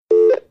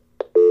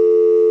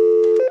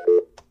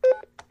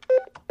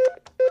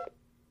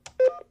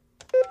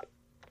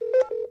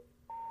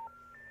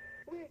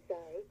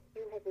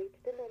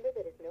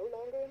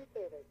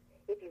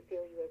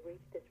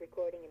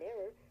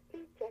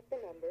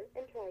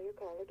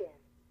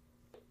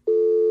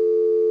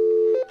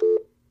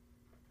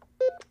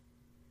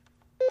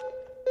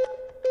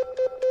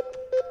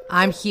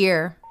I'm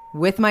here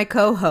with my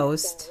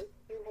co-host,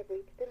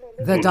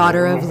 the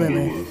daughter of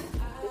Lilith.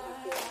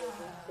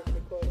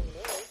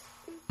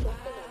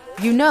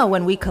 You know,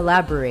 when we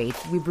collaborate,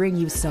 we bring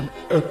you some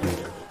epic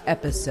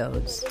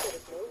episodes.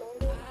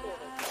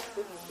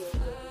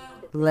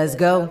 Let's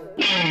go.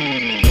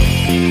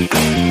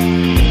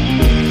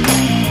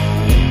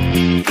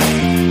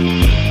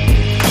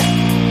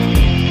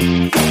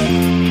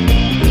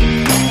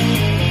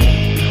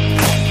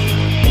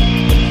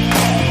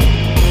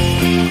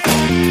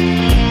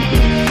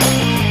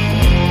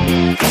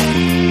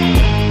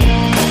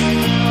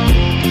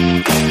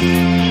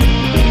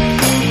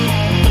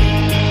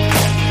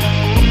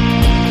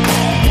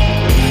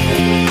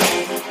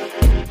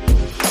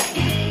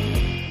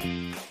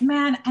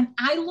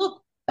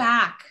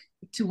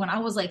 To when I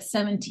was like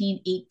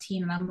 17,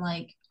 18, and I'm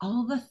like,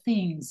 all the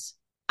things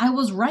I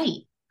was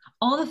right,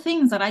 all the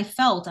things that I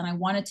felt and I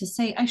wanted to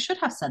say, I should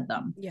have said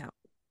them. Yeah.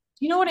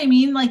 You know what I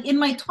mean? Like in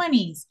my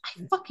 20s,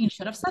 I fucking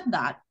should have said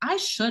that. I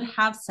should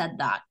have said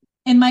that.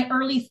 In my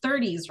early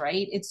 30s,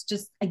 right? It's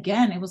just,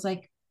 again, it was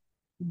like,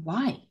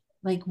 why?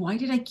 Like, why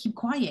did I keep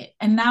quiet?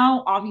 And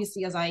now,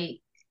 obviously, as I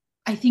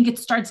think it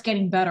starts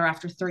getting better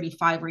after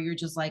 35, where you're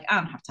just like, I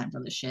don't have time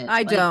for this shit.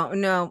 I don't.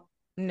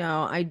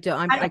 No, I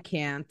don't. I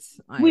can't.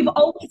 We've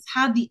always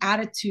had the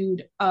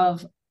attitude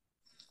of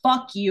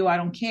fuck you, I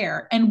don't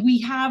care. And we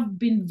have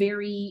been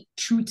very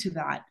true to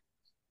that.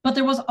 But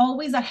there was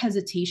always that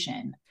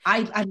hesitation.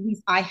 At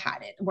least I had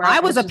it. Where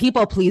I was a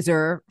people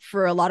pleaser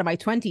for a lot of my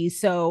 20s.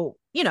 So,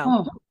 you know.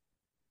 Oh.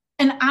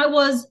 And I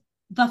was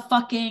the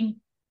fucking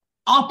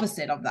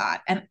opposite of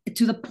that. And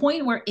to the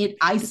point where it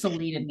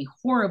isolated me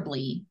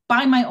horribly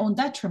by my own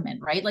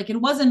detriment, right? Like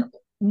it wasn't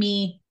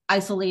me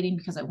isolating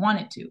because I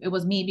wanted to. It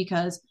was me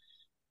because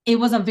it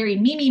was a very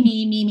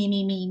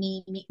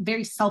me,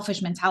 very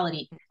selfish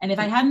mentality. And if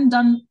I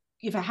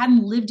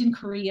hadn't lived in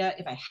Korea,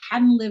 if I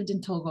hadn't lived in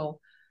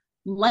Togo,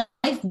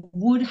 life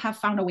would have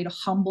found a way to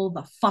humble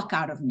the fuck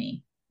out of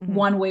me,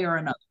 one way or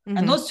another.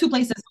 And those two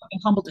places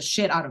humbled the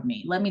shit out of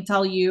me. Let me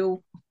tell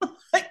you,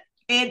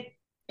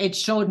 it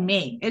showed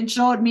me. It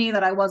showed me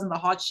that I wasn't the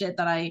hot shit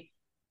that I,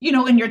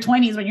 in your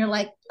 20s when you're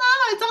like,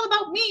 no, it's all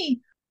about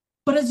me.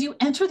 But as you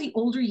enter the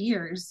older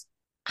years,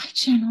 I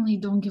generally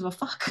don't give a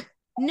fuck.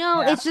 No,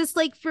 It's just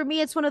like, for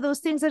me, it's one of those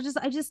things.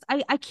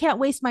 I can't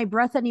waste my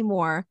breath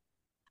anymore.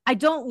 I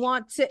don't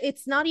want to.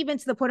 It's not even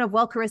to the point of,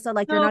 well, Carissa,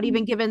 like, you're not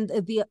even giving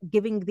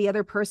the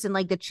other person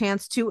like the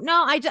chance to.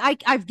 No,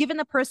 I've given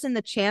the person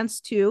the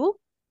chance to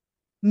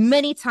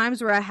many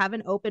times where I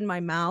haven't opened my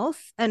mouth.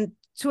 And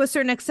to a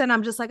certain extent,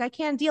 I'm just like, I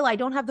can't deal. I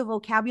don't have the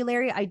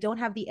vocabulary. I don't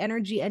have the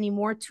energy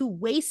anymore to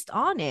waste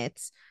on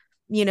it.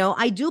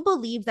 I do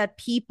believe that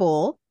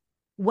people,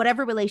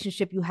 whatever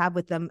relationship you have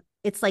with them,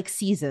 it's like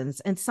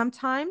seasons. And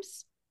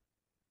sometimes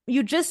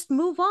you just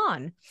move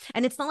on.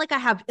 And it's not like I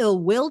have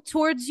ill will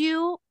towards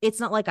you. It's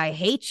not like I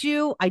hate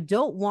you. I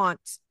don't want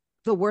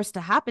the worst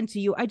to happen to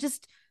you. I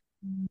just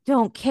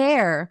don't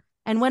care.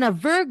 And when a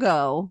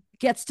Virgo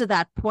gets to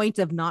that point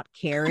of not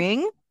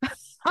caring,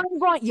 I'm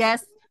going,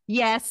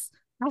 yes,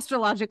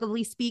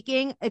 astrologically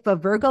speaking, if a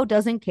Virgo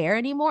doesn't care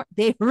anymore,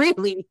 they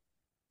really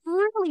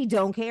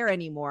don't care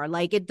anymore.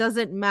 Like, it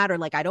doesn't matter.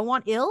 Like, I don't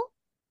want ill,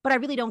 but I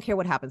really don't care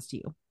what happens to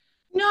you.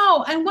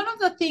 No. And one of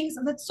the things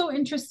that's so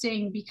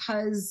interesting,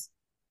 because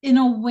in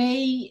a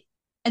way,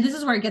 and this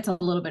is where it gets a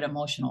little bit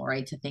emotional,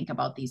 right? To think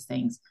about these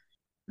things.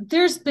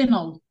 There's been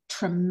a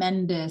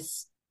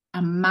tremendous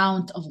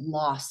amount of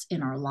loss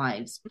in our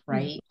lives,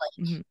 right?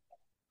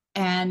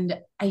 And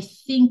I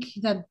think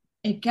that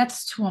it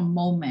gets to a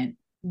moment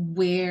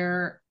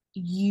where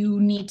you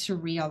need to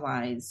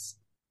realize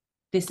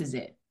this is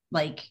it.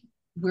 Like,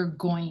 we're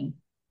going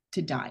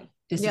to die.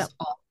 This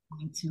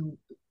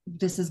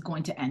is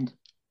going to end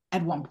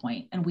at one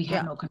point, and we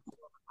have no control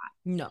over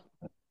that.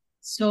 No.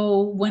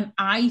 So when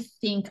I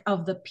think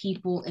of the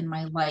people in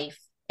my life,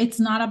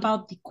 it's not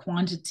about the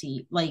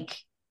quantity. Like,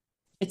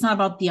 it's not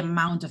about the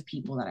amount of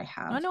people that I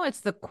have. I know, it's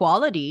the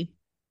quality.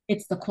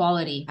 It's the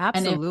quality.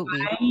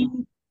 Absolutely.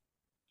 And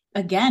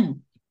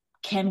again,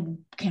 can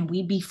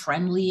we be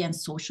friendly and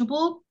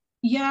sociable?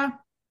 Yeah.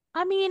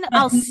 I mean,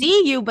 I'll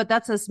see you, but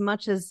that's as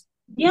much as,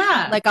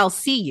 like, I'll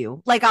see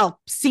you. Like, I'll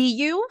see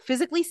you,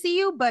 physically see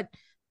you, but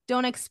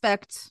don't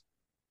expect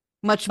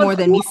much more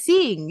than me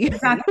seeing you.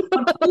 Exactly.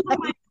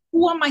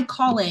 Who am I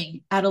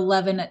calling at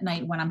 11 at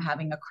night when I'm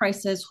having a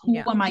crisis? Who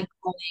am I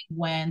calling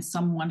when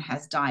someone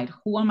has died?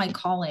 Who am I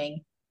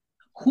calling?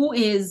 Who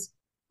is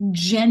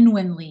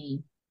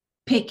genuinely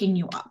picking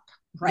you up,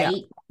 right?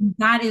 Yeah.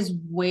 That is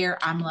where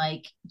I'm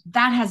like,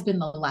 that has been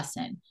the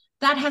lesson.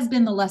 That has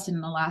been the lesson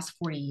in the last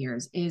 40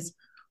 years is,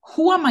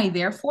 who am I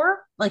there for?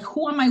 Like,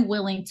 who am I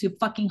willing to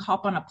fucking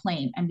hop on a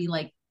plane and be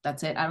like,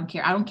 that's it. I don't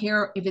care. I don't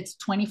care if it's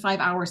 25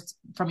 hours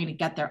for me to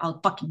get there. I'll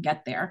fucking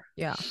get there.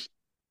 Yeah.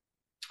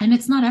 And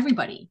it's not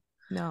everybody.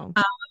 No.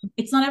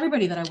 It's not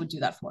everybody that I would do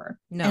that for.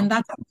 No. And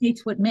that's okay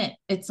to admit.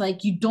 It's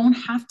like, you don't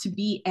have to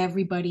be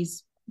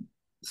everybody's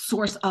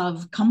source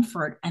of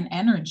comfort and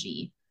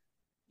energy,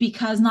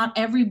 because not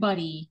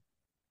everybody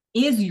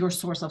is your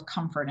source of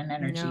comfort and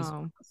energy.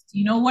 No.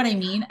 You know what I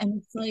mean? And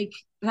it's like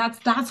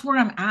that's where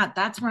I'm at.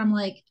 That's where I'm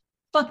like,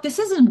 fuck, this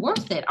isn't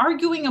worth it.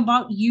 Arguing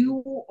about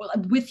you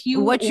with you,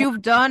 What or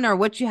you've done or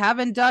what you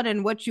haven't done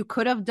and what you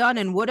could have done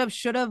and would have,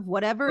 should have,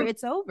 whatever,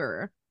 it's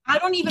over. I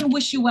don't even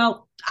wish you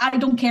well. I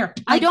don't care.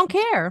 I Like don't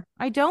care.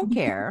 I don't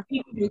care.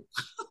 I like,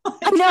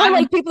 know, I don't.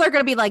 like people are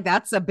gonna be like,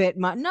 that's a bit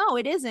much. No,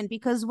 it isn't,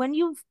 because when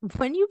you've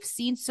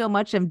seen so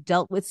much and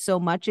dealt with so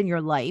much in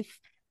your life,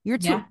 you're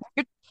too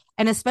Yeah.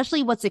 and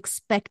especially what's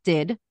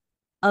expected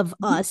of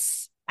Mhm.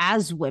 us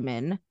as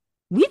women,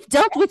 we've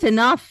dealt with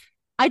enough.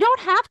 I don't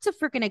have to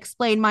freaking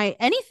explain my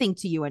anything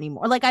to you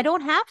anymore. Like I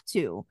don't have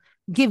to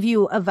give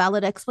you a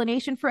valid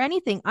explanation for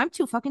anything. I'm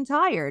too fucking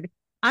tired.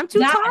 I'm too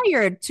Yeah.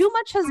 tired. Too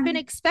much has been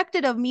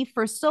expected of me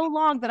for so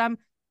long that I'm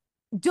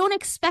don't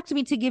expect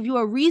me to give you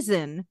a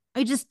reason.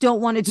 I just don't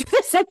want to do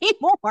this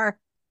anymore.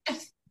 I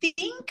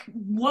think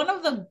one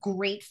of the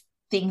great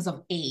things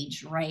of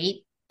age, right?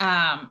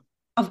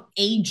 Of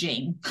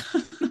aging,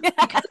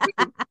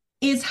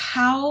 is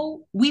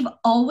how we've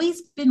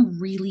always been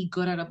really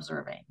good at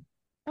observing,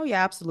 Oh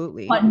yeah,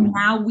 absolutely. but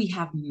now we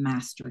have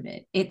mastered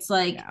it. It's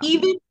like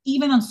Yeah.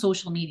 even on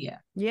social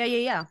media, Yeah, yeah,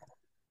 yeah.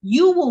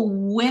 you will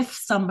whiff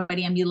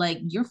somebody and be like,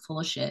 "You're full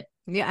of shit.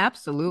 Yeah,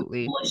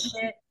 absolutely. Full of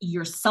shit.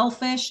 You're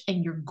selfish,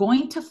 and you're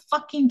going to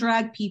fucking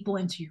drag people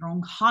into your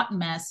own hot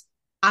mess.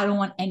 I don't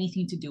want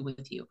anything to do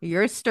with you.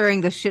 You're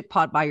stirring the shit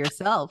pot by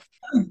yourself.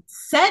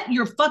 Set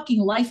your fucking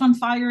life on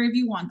fire if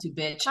you want to,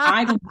 bitch.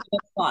 I don't give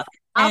a fuck."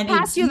 I'll And if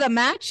pass you the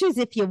matches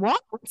if you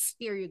want.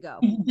 Here you go.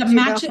 the You know?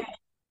 match,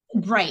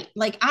 right?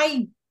 Like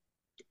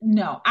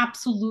no,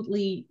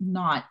 absolutely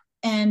not.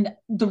 And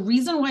the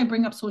reason why I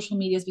bring up social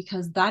media is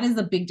because that is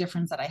the big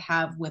difference that I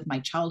have with my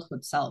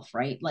childhood self,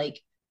 right? Like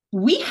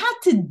we had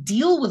to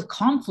deal with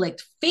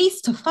conflict face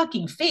to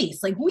fucking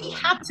face. Like we Oh my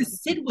had to God.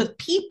 sit with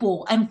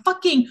people and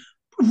fucking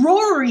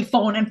rotary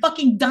phone and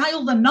fucking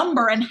dial the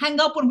number and hang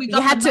up when we You got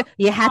the had to number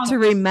you had wrong. to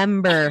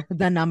remember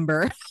the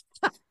number.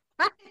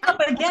 Up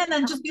again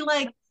and just be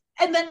like,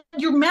 and then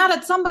you're mad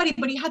at somebody,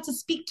 but you had to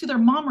speak to their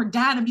mom or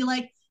dad and be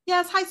like,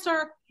 yes, hi,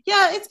 sir.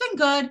 Yeah, it's been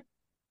good.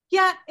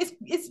 Yeah,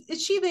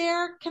 is she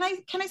there? Can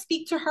I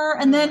speak to her?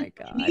 And Oh then my if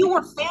God. you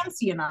were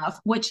fancy enough,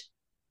 which,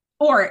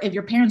 or if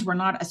your parents were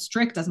not as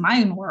strict as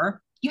mine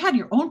were, you had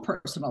your own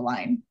personal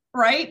line,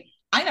 right?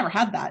 I never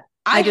had that.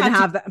 I I didn't had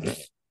to. have that.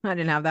 I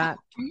didn't have that.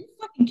 Are you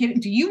fucking kidding?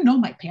 Do you know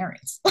my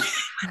parents?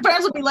 My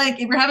parents would be like,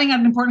 if you're having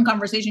an important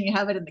conversation, you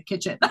have it in the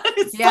kitchen.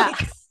 It's Yeah.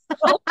 like,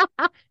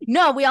 oh,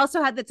 No, we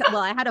also had well,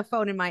 I had a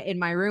phone in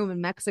my room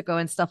in Mexico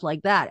and stuff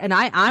like that. And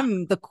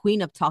I'm the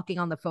queen of talking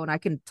on the phone. I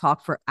can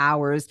talk for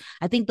hours.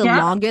 I think the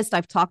yeah. longest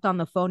I've talked on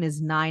the phone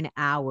is 9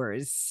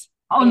 hours.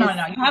 Oh no, Is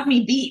no, you have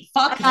me beat.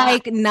 Fuck that.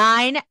 like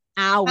 9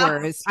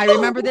 hours. I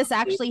remember this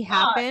Absolutely actually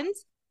not. happened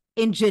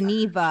in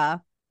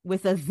Geneva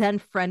with a then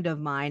friend of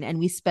mine, and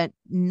we spent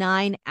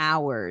 9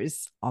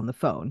 hours on the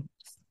phone.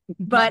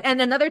 But No.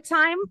 and another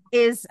time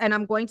is, and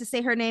I'm going to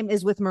say her name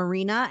is with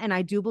Marina, and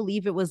I do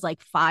believe it was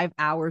like 5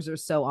 hours or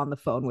so on the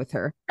phone with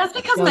her. That's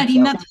because No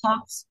Marina joke.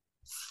 talks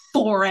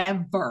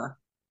forever.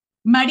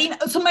 Marina,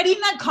 so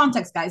Marina,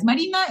 context, guys.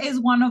 Marina is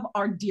one of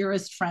our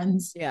dearest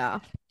friends. Yeah.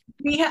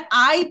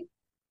 I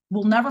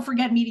will never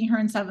forget meeting her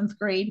in seventh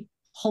grade.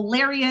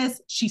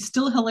 Hilarious. She's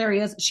still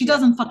hilarious. She Yeah.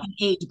 doesn't fucking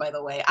age, by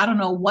the way. I don't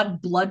know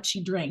what blood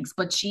she drinks,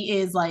 but she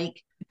is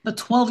like the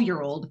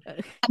 12-year-old.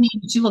 I mean,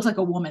 she looks like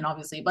a woman,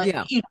 obviously, but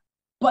Yeah. you know,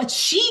 but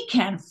she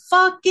can Can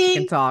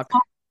fucking talk.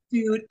 talk,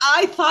 dude.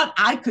 I thought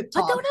I could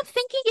But then what talk. I'm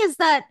thinking is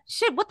that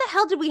shit, what the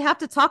hell did we have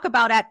to talk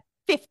about at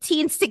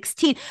 15,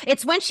 16?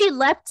 It's when she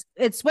left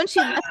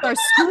our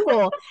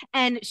school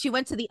and she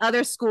went to the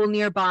other school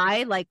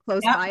nearby, like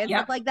close Yep, by and stuff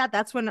yep. like that.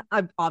 That's when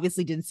I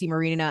obviously didn't see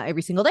Marina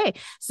every single day.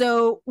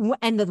 So,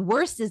 and the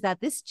worst is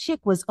that this chick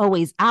was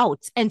always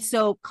out. And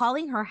so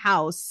calling her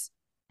house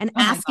and Oh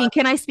my asking, god.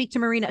 can I speak to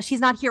Marina? She's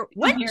not here.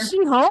 When I'm is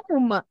here. she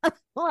home?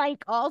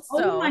 Like, Oh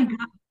also, my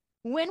god.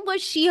 when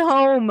was she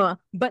home?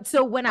 But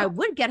so when I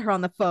would get her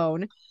on the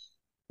phone,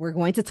 we're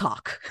going to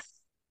talk.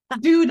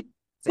 Dude,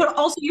 but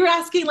also you're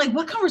asking like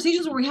what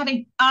conversations were we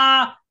having?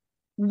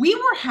 We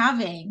were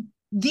having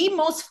the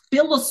most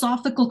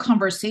philosophical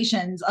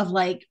conversations of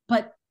like,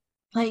 but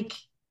like,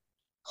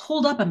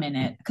 hold up a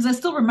minute, because I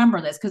still remember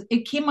this because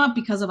it came up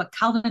because of a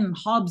Calvin and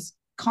Hobbes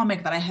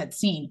comic that I had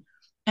seen.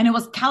 And it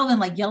was Calvin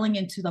like yelling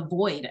into the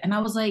void. And I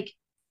was like,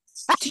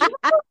 do you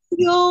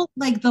feel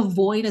like the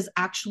void is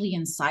actually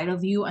inside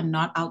of you and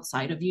not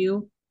outside of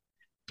you?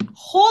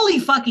 Holy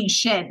fucking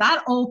shit.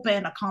 That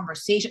opened a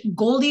conversation.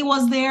 Goldie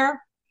was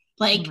there.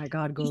 Oh Like, my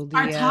God, we Goldie.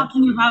 start Yeah.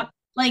 talking about,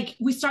 like,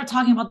 we start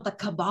talking about the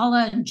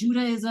Kabbalah and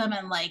Judaism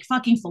and like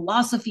fucking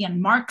philosophy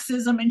and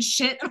Marxism and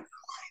shit. I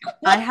What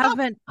the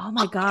haven't, oh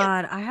my fuck is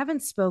God, I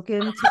haven't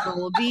spoken to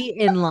Goldie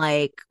in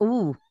like,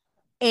 ooh,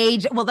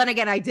 age. Well, then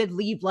again, I did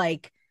leave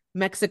like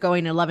Mexico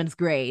in 11th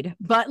grade,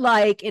 but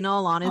like, in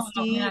all oh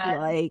honesty, man,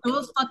 like,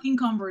 those fucking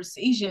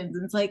conversations?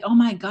 And it's like, oh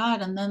my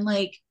God. And then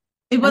like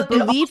I it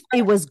believe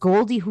it was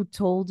Goldie who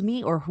told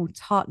me or who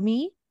taught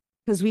me,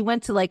 because we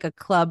went to like a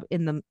club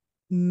in the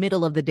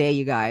middle of the day,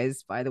 you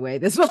guys. By the way,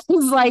 this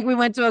was like we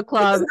went to a this is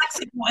club.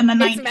 Mexico in the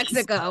It's 90s.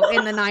 Mexico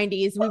in the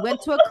 90s. We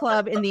went to a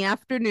club in the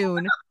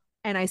afternoon,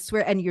 and I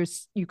swear, and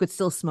you could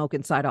still smoke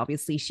inside,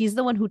 obviously. She's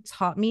the one who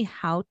taught me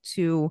how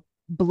to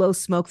blow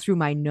smoke through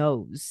my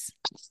nose.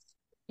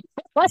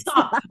 What's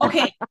Stop.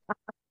 Okay.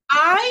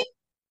 I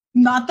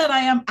not that I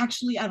am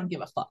actually I don't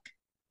give a fuck.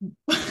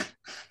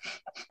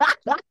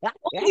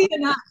 Goldie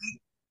and I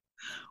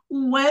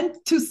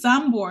went to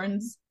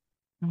Sanborn's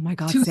Oh my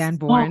God, to smoke.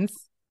 Sanborns.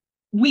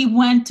 We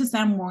went to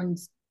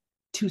Sanborn's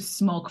to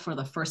smoke for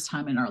the first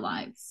time in our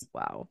lives.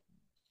 Wow.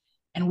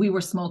 And we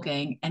were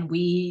smoking and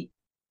we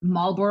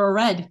Marlboro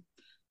Red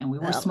and we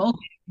were Oh.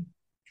 smoking.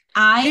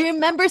 I I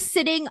remember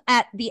sitting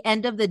at the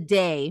end of the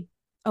day.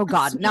 Oh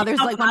God, now there's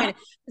like 1 minute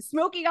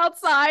smoking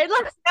outside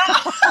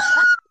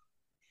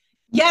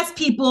yes,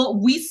 people,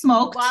 we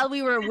smoked while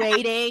we were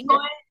waiting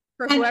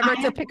for and whoever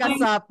to pick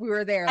us up. We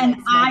were there, and like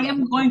I smoking.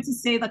 am going to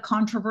say the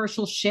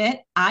controversial shit.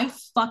 I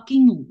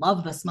fucking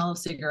love the smell of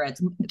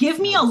cigarettes. Give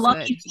me a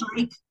Lucky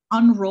Strike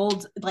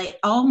unrolled, like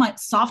oh my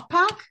soft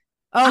pack.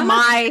 Oh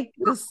my,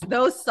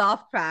 those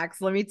soft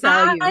packs. Let me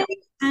tell you. I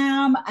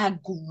am a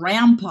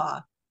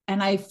grandpa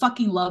and I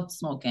fucking loved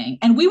smoking.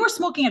 And we were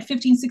smoking at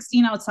 15,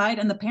 16 outside,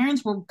 and the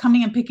parents were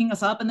coming and picking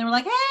us up, and they were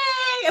like,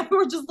 hey, and we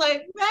were just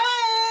like,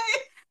 hey.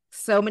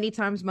 So many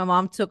times my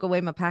mom took away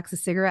my packs of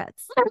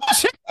cigarettes.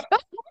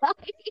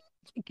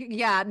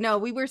 Yeah, no,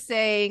 we were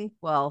saying,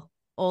 well,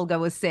 Olga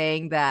was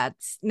saying that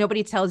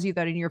nobody tells you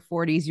that in your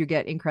 40s you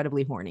get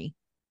incredibly horny.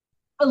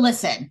 But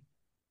listen,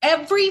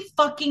 every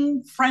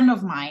fucking friend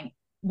of mine,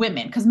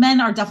 women, because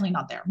men are definitely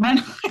not there. Men,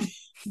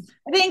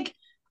 I think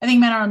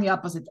men are on the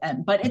opposite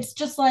end, but it's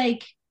just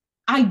like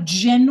I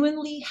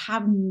genuinely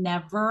have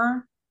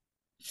never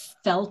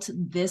felt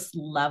this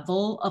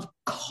level of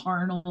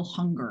carnal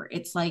hunger.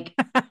 It's like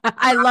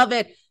I love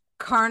it.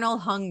 Carnal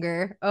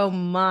hunger. Oh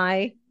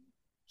my.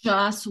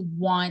 just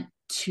want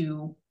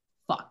to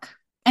fuck.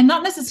 And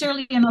not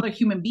necessarily another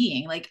human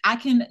being. Like I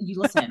can you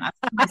listen,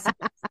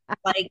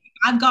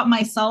 I've got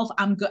myself,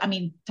 I'm good. I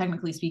mean,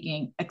 technically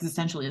speaking,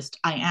 existentialist,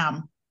 I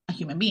am a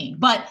human being.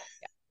 But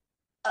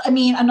I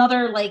mean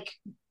another like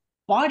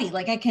body,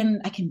 like I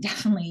can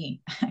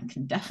definitely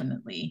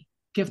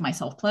give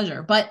myself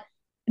pleasure. But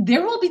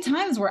there will be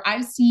times where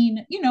I've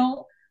seen,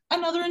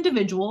 another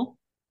individual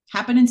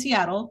happen in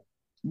Seattle.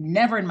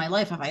 Never in my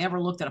life have I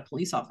ever looked at a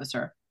police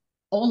officer.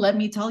 Oh, let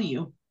me tell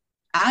you,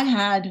 I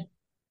had.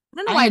 I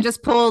don't know why I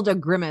just pulled a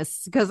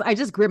grimace, because I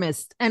just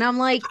grimaced and I'm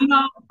like,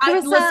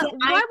 listen,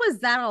 why was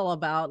that all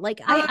about? Like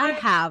I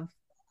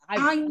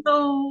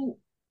know,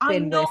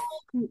 I'm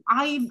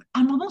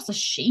almost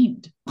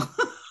ashamed,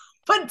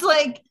 but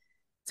like,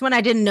 it's when I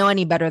didn't know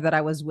any better that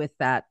I was with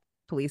that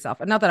police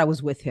officer. Not that I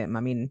was with him. I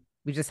mean,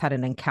 we just had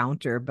an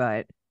encounter,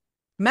 but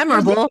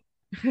memorable.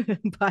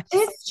 But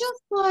it's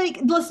just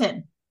like,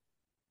 listen,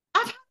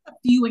 I've had a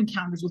few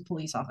encounters with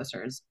police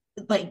officers,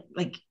 like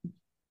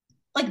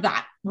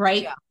that,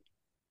 right? Yeah.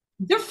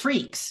 They're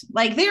freaks.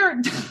 Like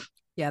they're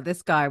yeah,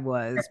 this guy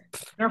was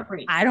they're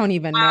freaks. I don't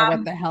even know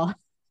what the hell.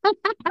 I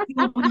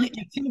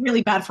feel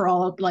really bad for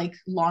all of like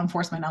law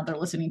enforcement out there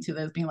listening to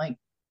this, being like,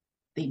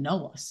 they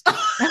know us.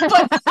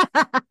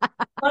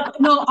 but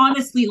no,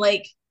 honestly,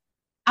 like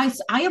I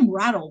am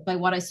rattled by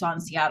what I saw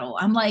in Seattle.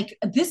 I'm like,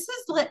 this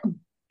is like,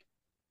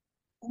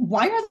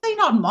 why are they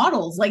not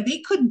models? Like they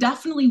could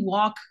definitely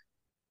walk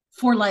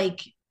for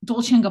like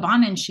Dolce and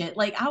Gabbana and shit.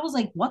 Like I was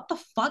like, what the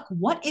fuck?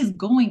 What is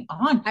going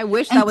on? I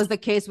wish that was the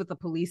case with the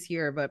police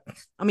here, but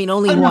I mean,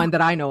 only one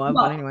that I know of.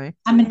 Well, but anyway,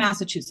 I'm in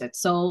Massachusetts,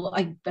 so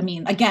I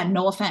mean, again,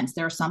 no offense.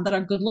 There are some that are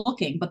good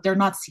looking, but they're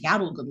not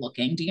Seattle good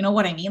looking. Do you know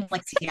what I mean?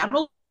 Like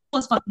Seattle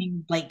was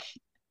fucking like.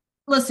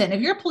 Listen, if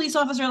you're a police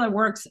officer that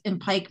works in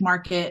Pike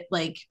Market,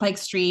 like Pike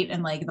Street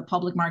and like the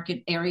public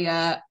market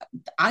area,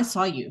 I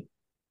saw you.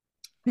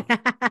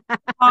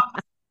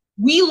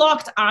 We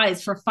locked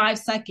eyes for 5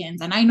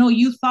 seconds, and I know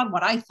you thought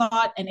what I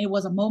thought, and it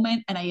was a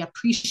moment, and I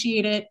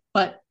appreciate it.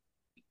 But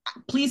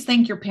please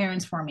thank your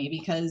parents for me,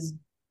 because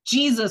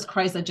Jesus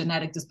Christ, the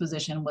genetic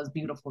disposition was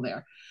beautiful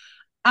there.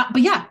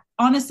 But yeah,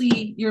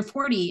 honestly, you're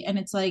 40, and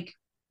it's like,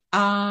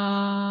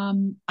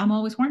 I'm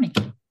always horny.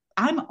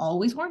 I'm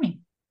always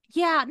horny.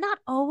 Yeah, not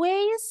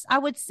always, I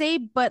would say,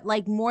 but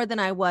like more than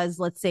I was,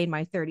 let's say, in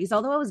my 30s,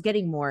 although I was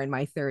getting more in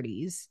my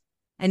 30s.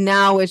 And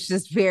now it's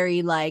just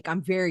very like,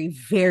 I'm very,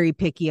 very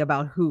picky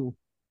about who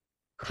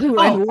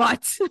and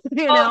what,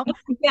 know?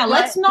 Yeah,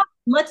 but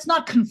let's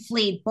not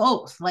conflate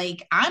both.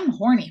 Like I'm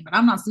horny, but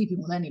I'm not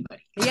sleeping with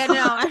anybody. Yeah,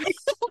 no.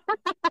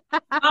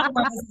 Not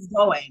where this is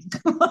going.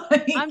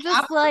 Like, I'm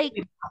just like,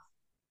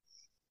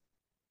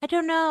 I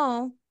don't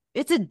know.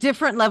 It's a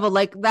different level.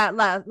 Like that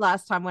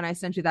last time when I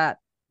sent you that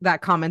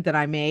comment that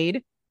I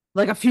made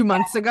like a few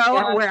months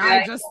ago, where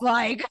I just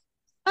like,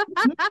 and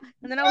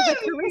then I was like,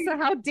 Carissa,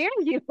 how dare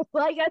you?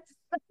 Like,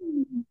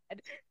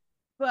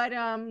 but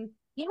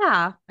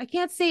yeah, I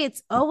can't say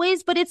it's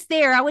always, but it's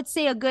there. I would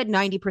say a good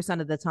 90%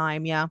 of the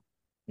time. Yeah.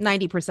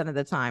 90% of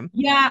the time.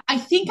 Yeah, I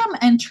think I'm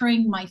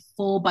entering my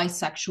full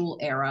bisexual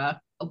era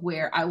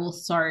where I will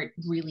start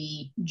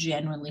really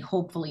genuinely,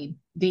 hopefully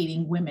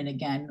dating women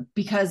again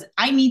because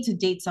I need to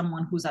date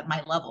someone who's at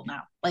my level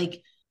now.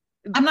 Like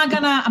I'm not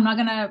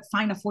gonna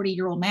find a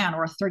 40-year-old man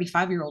or a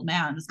 35-year-old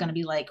man that's gonna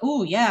be like,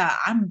 oh yeah,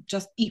 I'm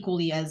just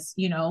equally as,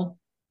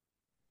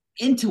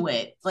 into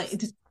it. Like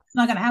it's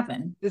not gonna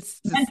happen. It's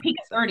Men just, peak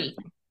at 30.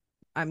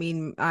 I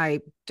mean,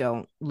 I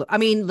don't look, I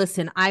mean,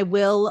 listen, I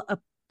will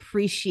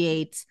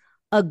appreciate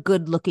a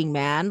good looking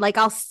man. Like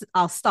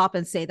I'll stop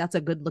and say that's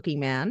a good looking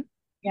man,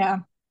 Yeah.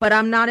 but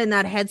I'm not in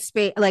that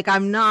headspace. Like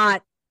I'm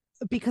not,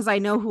 because I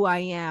know who I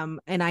am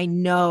and I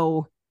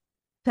know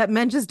that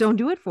men just don't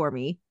do it for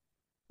me.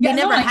 They Yeah,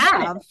 no, never I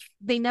get it. have.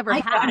 They never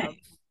I get have.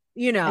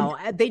 it.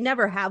 I, They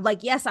never have.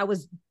 Like, yes, I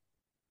was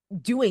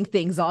doing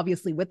things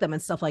obviously with them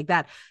and stuff like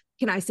that.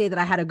 Can I say that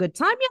I had a good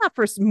time? Yeah,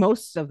 for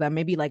most of them,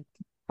 maybe like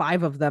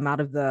 5 of them out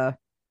of the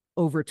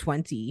over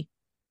 20.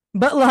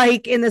 But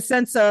like in the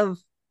sense of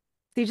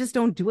they just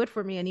don't do it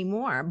for me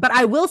anymore. But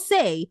I will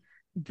say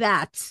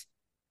that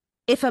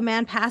if a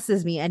man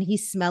passes me and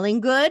he's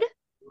smelling good,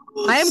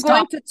 I am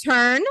going stop, to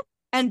turn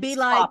and be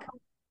like, stop,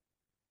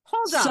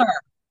 hold sir, up,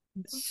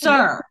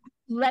 sir,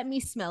 let me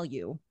smell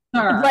you.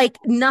 sir. Like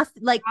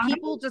nothing, like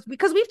people just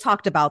because we've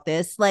talked about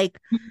this, like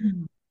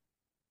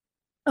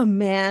a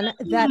man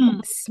that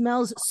Mm.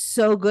 smells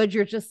so good,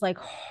 you're just like,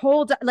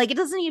 hold on. Like it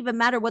doesn't even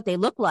matter what they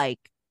look like.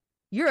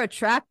 You're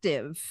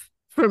attractive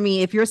for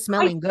me if you're I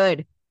smelling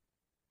good.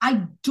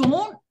 I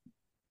don't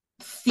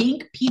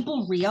think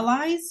people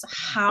realize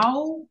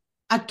how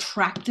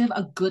attractive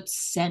a good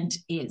scent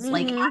is.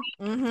 Like,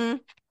 Mm-hmm. Mm-hmm.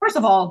 first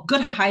of all,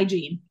 good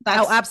hygiene. Oh,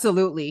 That's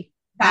absolutely.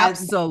 that.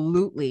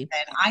 Absolutely.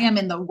 I am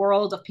in the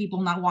world of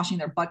people not washing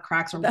their butt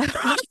cracks or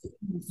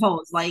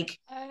toes. Like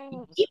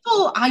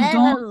people, I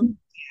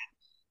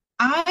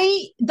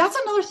that's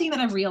another thing that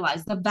I've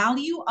realized the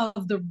value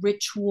of the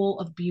ritual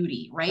of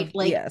beauty, right?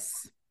 Like,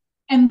 Yes.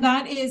 and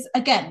that is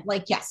again,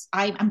 like, yes,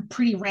 I'm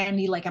pretty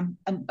randy, like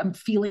I'm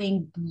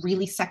feeling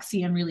really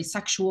sexy and really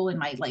sexual in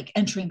my like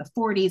entering the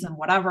 40s and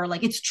whatever.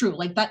 Like it's true.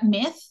 Like that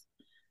myth,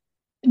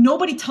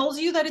 nobody tells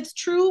you that it's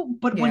true,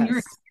 but when you're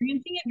Yes.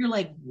 experiencing it, you're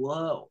like,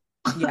 whoa,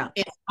 Yeah,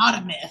 it's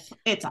not a myth,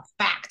 it's a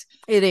fact.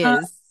 it Uh,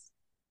 is.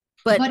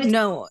 but But it's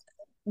no,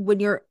 when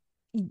you're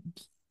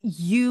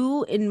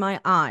you in my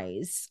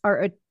eyes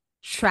are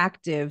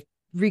attractive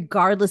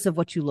regardless of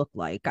what you look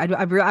like. I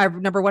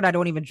number one, I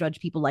don't even judge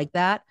people like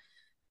that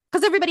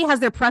because everybody has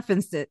their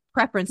preferences, yeah,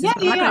 but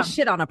I'm yeah, not going yeah. to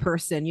shit on a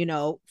person,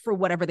 for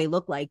whatever they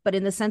look like. But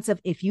in the sense of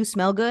if you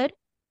smell good,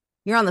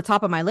 you're on the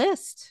top of my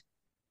list.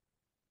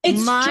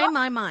 It's just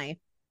My.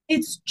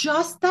 it's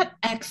just that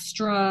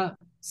extra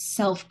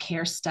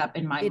self-care step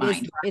in my It is,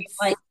 mind, right? it's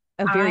Like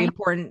a very I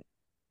important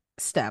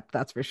step,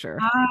 that's for sure.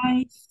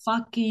 I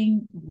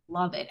fucking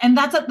love it. And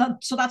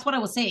so that's what I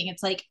was saying.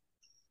 It's like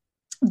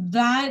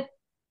that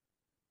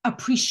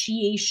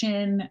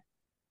appreciation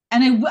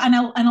and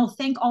I'll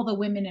thank all the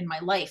women in my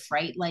life,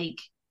 right? Like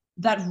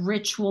that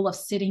ritual of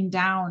sitting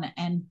down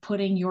and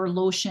putting your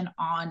lotion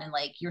on and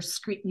like your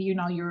screen,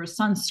 your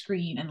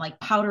sunscreen and like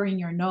powdering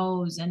your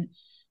nose and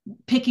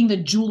picking the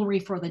jewelry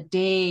for the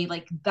day,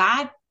 like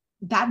that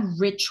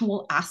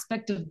ritual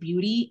aspect of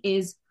beauty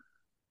is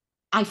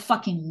I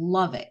fucking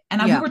love it.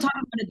 And we Yeah. were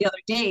talking about it the other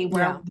day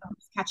where I Yeah.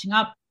 was catching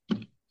up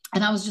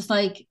and I was just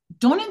like,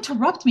 don't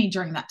interrupt me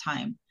during that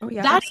time. Oh,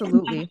 yeah, That is my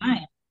absolutely.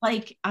 time.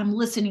 Like I'm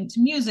listening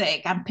to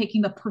music, I'm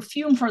picking the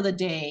perfume for the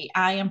day,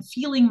 I am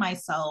feeling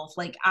myself.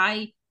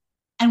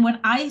 And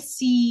when I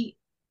see,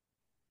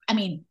 I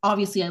mean,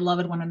 obviously I love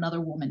it when another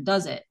woman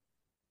does it,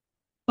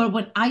 but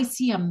when I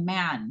see a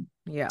man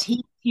Yeah,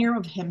 take care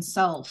of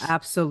himself,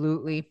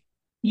 absolutely.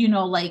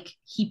 like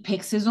he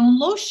picks his own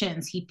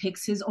lotions, he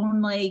picks his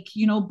own like,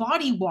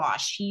 body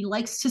wash, he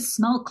likes to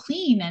smell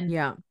clean and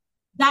Yeah.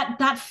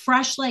 that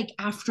fresh like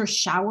after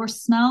shower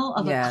smell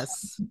of a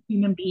Yes.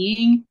 human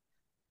being,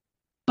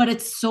 but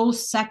it's so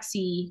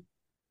sexy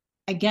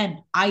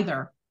again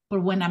either.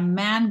 But when a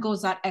man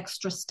goes that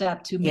extra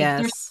step to make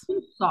their Yes.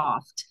 skin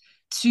soft,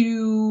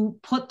 to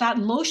put that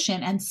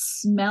lotion and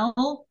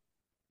smell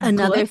good.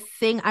 Another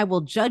thing I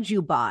will judge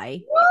you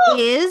by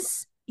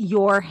is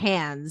your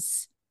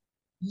hands.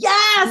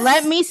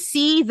 Let Yes. me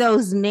see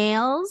those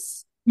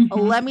nails. Let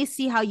Mm-hmm. me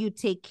see how you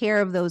take care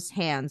of those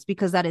hands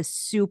because that is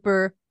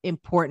super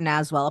important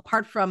as well.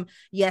 Apart from,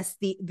 yes,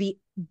 the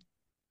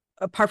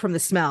apart from the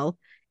smell,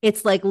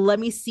 it's like let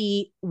me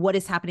see what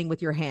is happening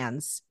with your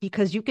hands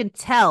because you can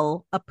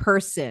tell a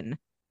person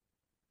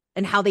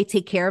and how they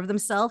take care of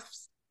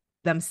themselves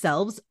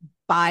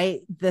by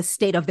the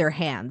state of their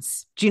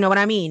hands. Do you know what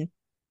I mean?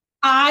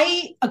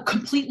 I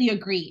completely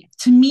agree.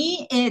 To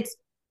me, it's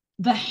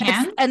the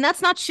hand. And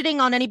that's not shitting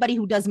on anybody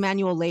who does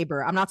manual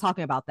labor. I'm not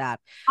talking about that.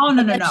 Oh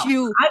no, But no, that no.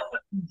 you I,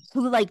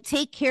 like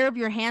take care of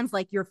your hands,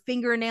 like your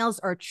fingernails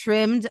are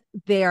trimmed,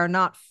 they are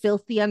not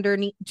filthy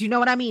underneath. Do you know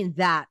what I mean?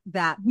 That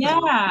for me.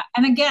 yeah.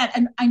 And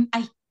again, and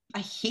I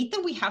hate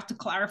that we have to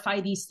clarify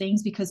these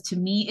things because to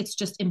me it's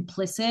just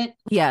implicit.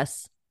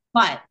 Yes.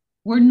 But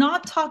We're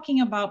not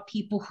talking about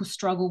people who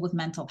struggle with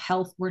mental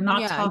health. We're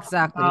not Yeah, talking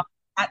exactly. about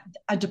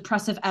a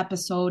depressive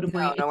episode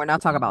where No, no, we're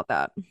not talking about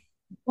that.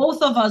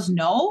 both of us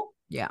know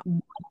Yeah.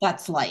 what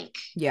that's like.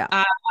 Yeah.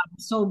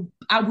 Um,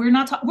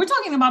 we're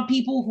talking about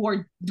people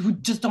who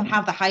just don't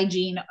have the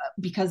hygiene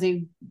because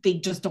they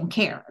just don't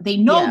care. They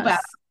know better.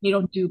 Yes. They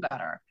don't do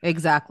better.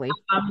 Exactly.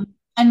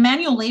 And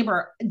manual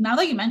labor. Now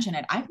that you mention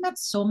it, I've met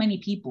so many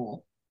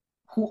people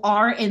who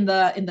are in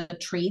the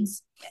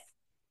trades,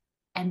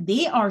 and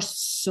they are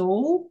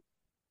so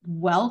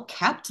well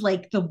kept.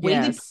 Like the way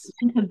Yes.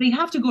 they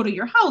have to go to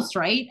your house,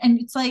 right? And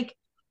it's like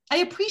I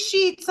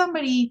appreciate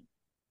somebody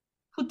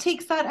who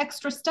takes that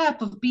extra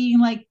step of being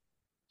like,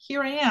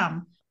 here I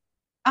am.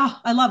 Oh,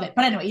 I love it.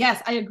 But anyway,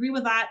 yes, I agree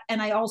with that.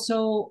 And I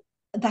also,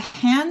 the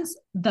hands,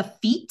 the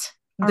feet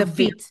are The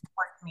very feet.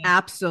 important to me.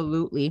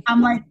 Absolutely.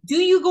 I'm like, do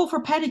you go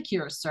for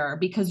pedicures, sir?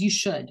 Because you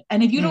should.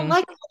 And if you don't Mm.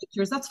 like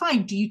pedicures, that's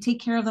fine. Do you take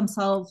care of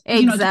themselves? Do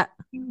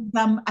Exact.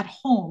 them at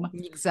home?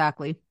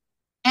 Exactly.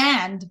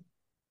 And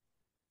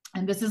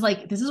this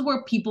is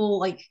where people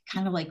like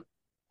kind of like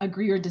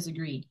agree or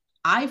disagree.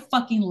 I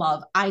fucking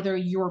love either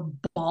you're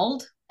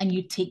bald and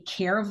you take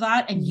care of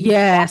that and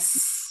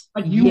Yes.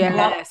 you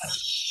rock the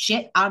Yes.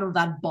 shit out of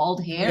that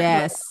bald hair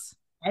Yes.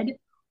 head,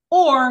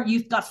 or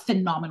you've got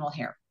phenomenal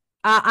hair.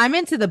 I'm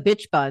into the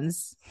bitch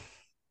buns,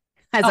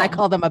 as I Oh,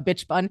 call them, a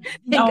bitch bun.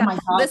 oh my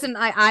god. Listen,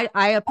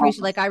 I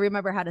appreciate, like, I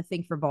remember how to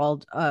think for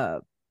bald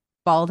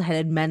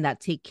headed men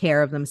that take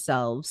care of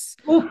themselves.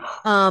 Oof.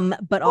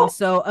 But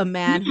also a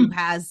man who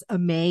has a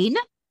mane.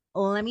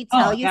 Let me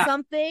tell Oh you yeah.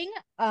 something.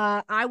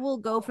 I will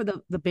go for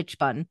the bitch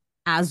bun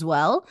as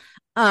well.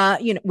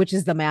 Which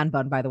is the man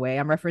bun, by the way.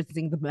 I'm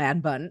referencing the man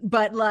bun,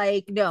 but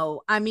like,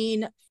 no, I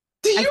mean,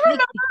 Do I you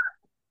think,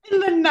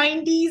 remember in the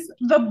 90s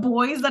the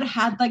boys that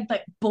had like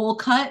the bowl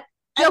cut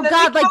oh and then they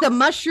God, like kept, the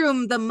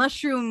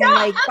mushroom, yeah,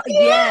 like,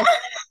 yes.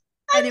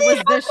 And it was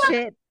the the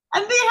shit.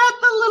 and they had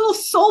the little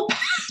soul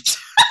patch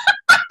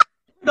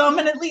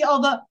predominantly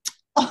all the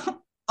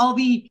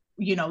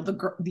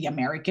the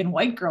American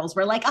white girls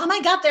were like, oh my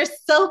god, they're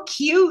so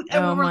cute,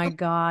 and we Oh were my like,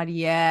 God,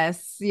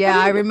 yes. what Yeah, do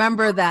I you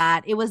remember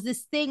that. It was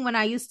this thing when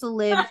I used to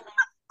live,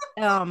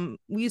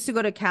 we used to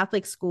go to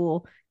Catholic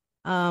school,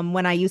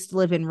 when I used to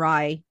live in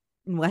Rye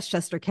in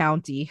Westchester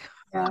County.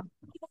 yeah.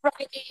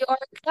 Right, New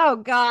York. Oh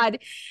God.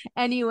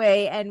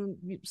 Anyway, and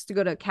we used to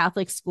go to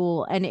Catholic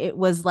school, and it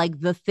was like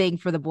the thing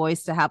for the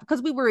boys to have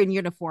because we were in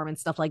uniform and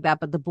stuff like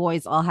that. But the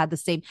boys all had the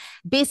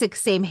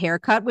same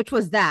haircut, which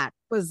was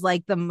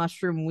like the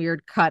mushroom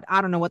weird cut.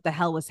 I don't know what the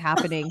hell was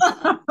happening,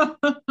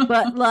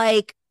 but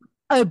like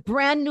a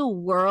brand new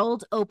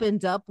world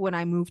opened up when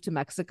I moved to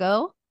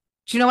Mexico.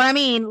 Do you know what I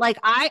mean? Like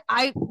I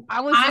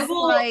was I just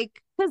will.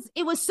 like, because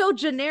it was so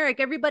generic.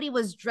 Everybody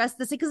was dressed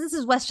the same because this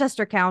is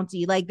Westchester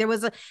County. Like there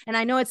was and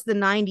I know it's the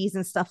 90s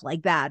and stuff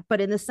like that,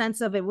 but in the sense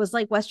of it was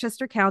like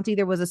Westchester County,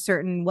 there was a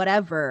certain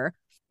whatever.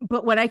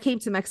 But when I came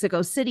to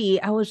Mexico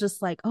City, I was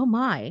just like, oh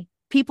my,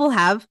 people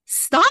have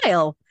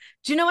style.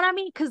 Do you know what I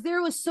mean? Because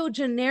there was so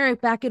generic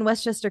back in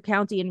Westchester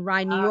County in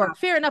Rye, New York.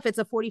 Fair enough, it's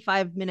a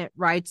 45-minute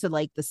ride to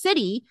like the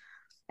city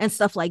and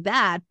stuff like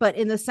that. But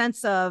in the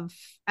sense of,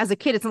 as a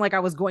kid, it's not like I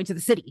was going to the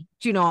city,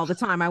 all the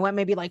time. I went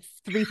maybe like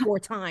 3, 4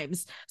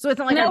 times. So it's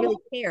not like I really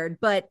cared.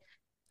 But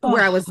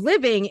where I Oh, was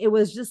living, it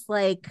was just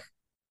like,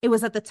 it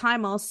was at the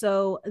time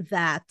also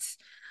that,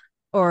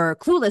 or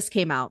Clueless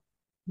came out.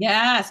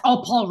 yes.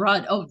 Oh, Paul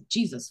Rudd. Oh,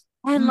 Jesus.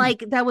 And Mm.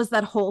 like that was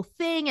that whole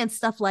thing and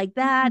stuff like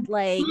that.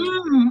 Like,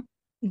 Mm.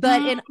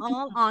 but Mm. in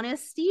all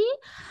honesty,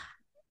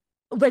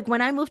 like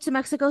when I moved to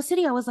Mexico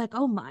City, I was like,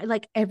 oh my,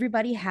 like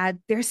everybody had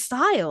their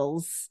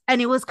styles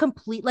and it was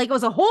complete, like it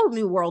was a whole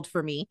new world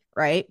for me,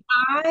 right?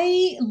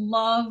 I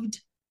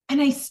loved,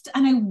 and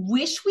I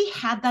wish we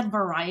had that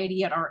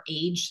variety at our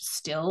age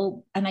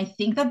still. And I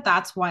think that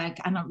that's why I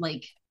kind of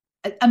like.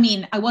 I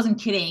mean, I wasn't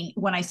kidding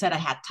when I said I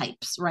had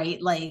types, right?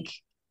 Like,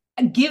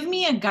 give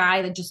me a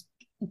guy that just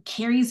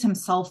carries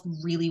himself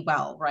really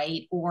well,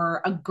 right?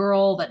 Or a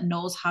girl that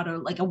knows how to,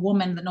 like a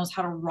woman that knows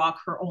how to rock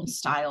her own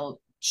style.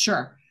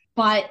 Sure.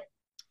 But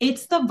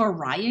it's the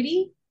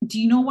variety. Do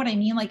you know what I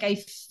mean? Like, I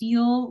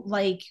feel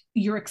like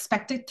you're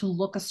expected to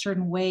look a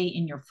certain way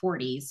in your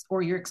 40s,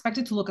 or you're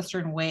expected to look a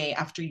certain way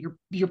after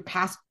you're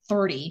past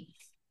 30.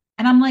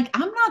 And I'm like,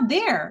 I'm not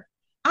there.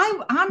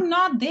 I'm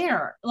not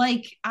there.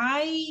 Like,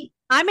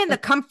 I'm in the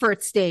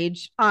comfort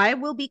stage. I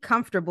will be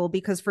comfortable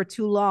because for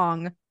too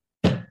long,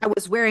 I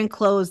was wearing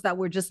clothes that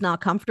were just not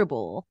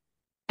comfortable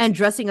and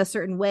dressing a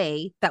certain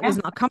way that was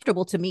yeah. not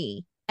comfortable to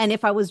me. And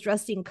if I was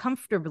dressing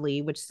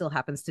comfortably, which still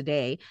happens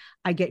today,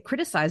 I get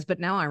criticized. But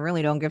now I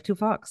really don't give two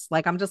fucks.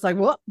 Like I'm just like,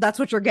 well, that's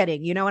what you're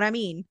getting. You know what I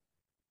mean?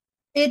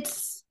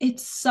 It's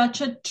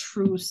such a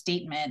true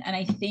statement. And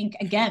I think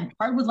again,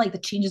 part with like the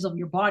changes of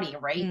your body,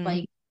 right? Mm,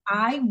 Like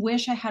I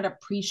wish I had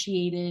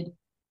appreciated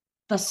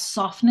the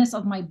softness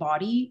of my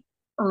body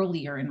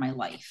earlier in my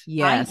life. I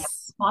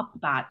yes. thought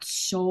that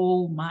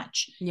so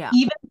much. Yeah.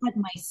 Even at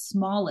my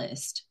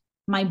smallest,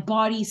 my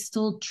body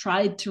still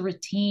tried to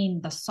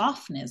retain the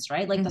softness,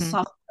 right? Like the Mm-hmm.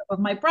 soft curve of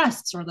my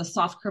breasts or the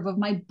soft curve of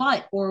my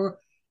butt or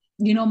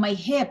my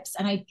hips,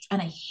 and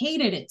I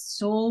hated it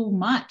so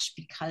much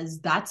because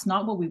that's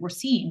not what we were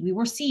seeing. We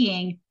were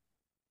seeing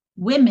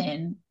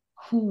women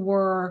who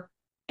were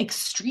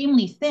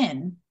extremely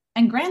thin,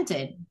 and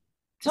granted,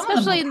 some of them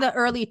Especially were, in the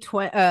early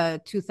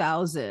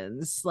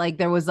 2000s, like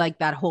there was like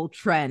that whole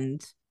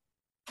trend.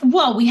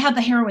 well, we had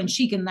the heroin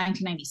chic in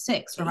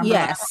 1996. Remember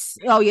that? Yes.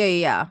 Oh yeah, yeah,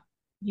 yeah.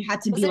 You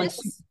had to Was be it? like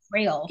super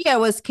frail. Yeah, it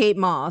was Kate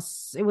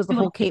Moss. It was the It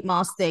was, whole Kate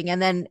Moss thing,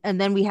 and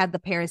then we had the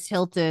Paris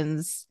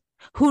Hiltons,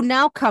 who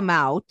now come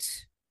out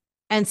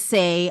and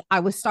say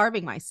I was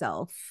starving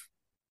myself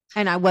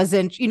and I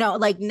wasn't.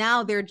 Like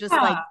now they're just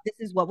like yeah.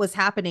 this is what was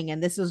happening,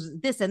 and this was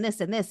this and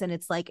this and this, and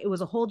it's like it was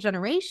a whole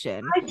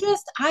generation.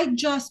 I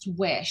just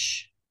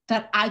wish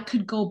that I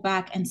could go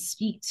back and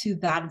speak to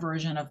that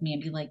version of me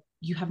and be like,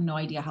 you have no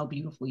idea how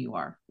beautiful you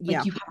are. Yeah,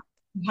 Like you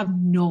have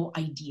no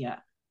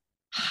idea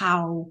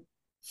how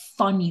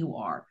fun you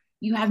are.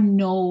 You have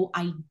no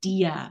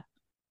idea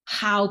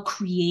how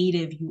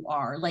creative you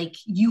are. Like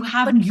but you're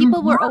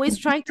people were not always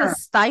trying to there.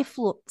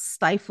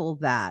 stifle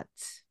that.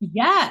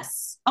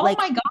 Yes. Oh Like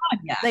my God,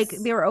 like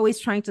yes. they were always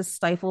trying to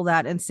stifle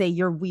that and say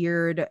you're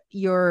weird,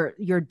 you're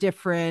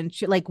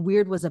different. Like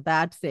weird was a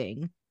bad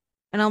thing.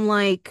 And I'm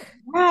like,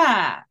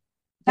 Yeah.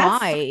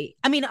 That's why?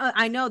 I mean,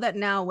 I know that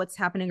now what's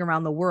happening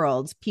around the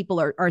world, people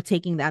are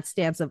taking that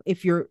stance of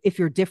if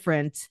you're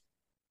different,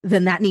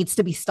 then that needs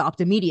to be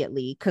stopped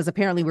immediately because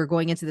apparently we're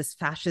going into this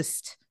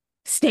fascist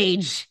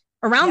stage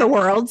around the yeah.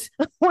 world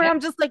where Yep. I'm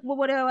just like, well,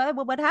 what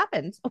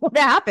happened? What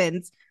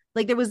happened?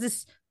 Like there was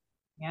this.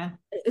 Yeah.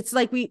 It's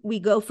like we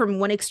go from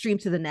one extreme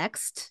to the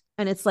next,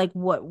 and it's like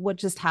what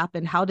just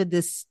happened? How did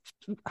this?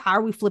 How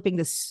are we flipping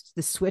this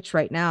switch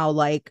right now?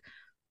 Like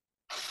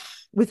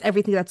with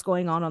everything that's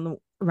going on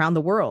around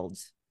the world.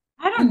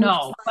 I don't And we're just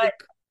know, but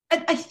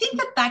like, I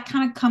think that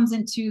kind of comes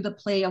into the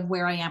play of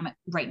where I am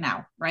right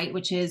now, right?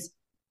 Which is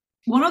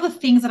one of the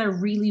things that I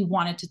really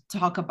wanted to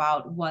talk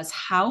about was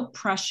how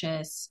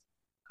precious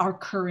our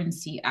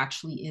currency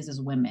actually is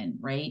as women,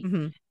 right?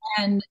 mhm,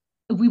 And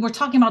we were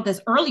talking about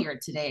this earlier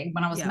today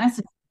when I was yeah,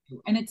 messaging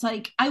you. And it's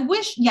like, I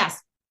wish, yes,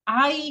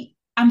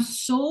 I'm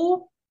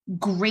so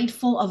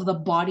grateful of the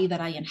body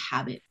that I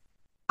inhabit.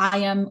 I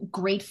am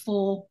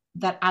grateful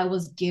that I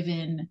was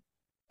given,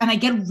 and I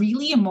get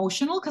really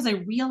emotional because I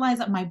realize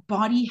that my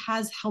body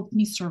has helped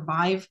me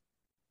survive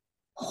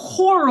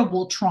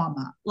horrible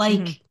trauma, like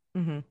mhm,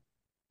 mhm,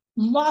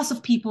 loss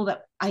of people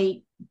that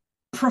I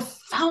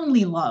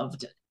profoundly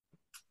loved,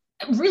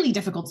 really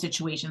difficult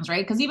situations,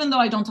 right? Because even though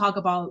I don't talk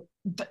about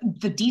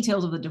the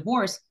details of the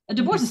divorce, a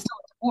divorce mhm. is still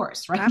a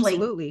divorce, right? Like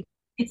Absolutely.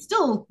 it's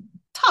still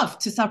tough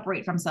to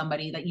separate from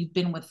somebody that you've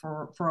been with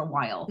for a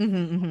while.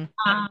 Mhm, mhm.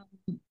 Um,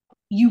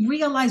 you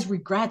realize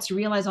regrets, you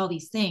realize all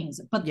these things,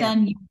 but Yeah,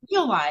 then you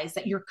realize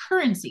that your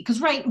currency, because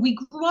right, we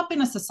grew up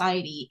in a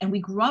society and we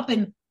grew up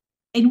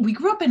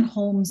in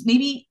homes,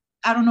 maybe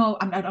I don't know,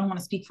 I don't want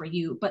to speak for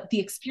you, but the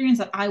experience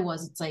that I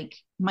was, it's like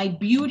my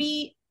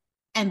beauty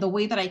and the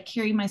way that I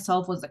carry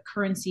myself was the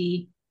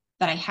currency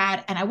that I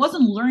had. And I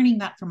wasn't learning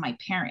that from my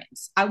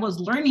parents. I was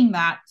learning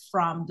that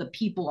from the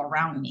people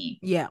around me.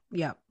 yeah,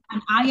 yeah,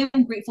 And I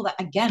am grateful that,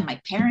 again,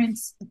 my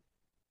parents,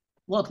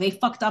 look, they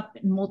fucked up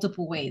in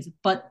multiple ways,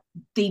 but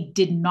they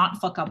did not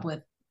fuck up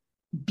with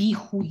be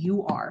who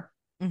you are,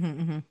 mhm,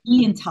 mhm.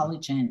 be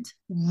intelligent,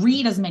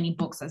 read as many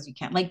books as you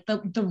can. Like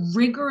the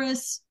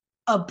rigorous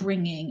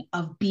upbringing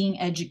of being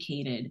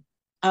educated,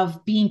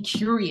 of being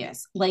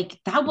curious. Like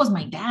that was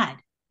my dad.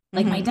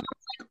 Like my Mhm. dad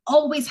was like,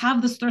 always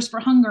have this thirst for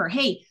hunger.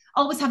 Hey,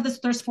 always have this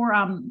thirst for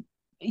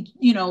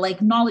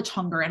like knowledge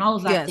hunger and all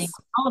of that thing.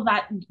 Yes. All of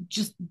that,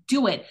 just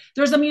do it.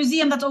 There's a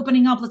museum that's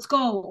opening up. Let's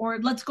go. Or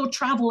let's go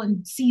travel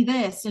and see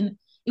this. And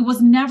it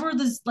was never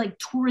this like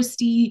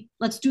touristy,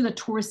 let's do the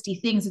touristy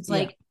things. It's Yeah.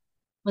 like,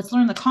 let's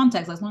learn the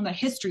context, let's learn the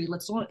history,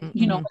 let's Mhm.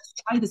 let's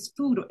try this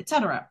food,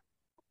 etc.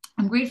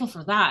 I'm grateful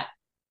for that.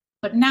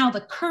 But now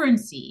the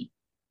currency,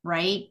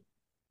 right,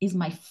 is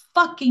my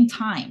fucking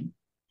time,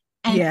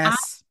 and I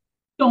Yes.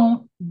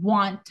 don't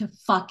want to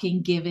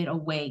fucking give it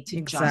away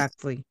to just,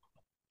 Exactly.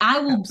 i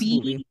will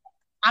Absolutely. be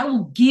I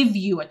will give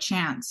you a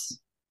chance.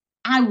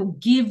 I will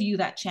give you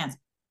that chance,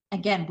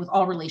 again, with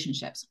all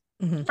relationships,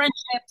 Mhm.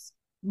 friendships,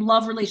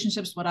 love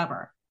relationships,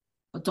 whatever.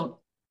 But don't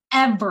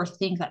ever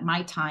think that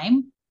my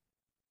time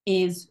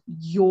is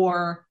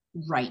your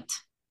right.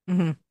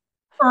 Mhm.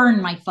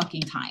 Earn my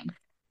fucking time,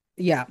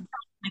 Yeah.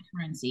 my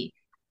currency.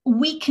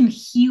 We can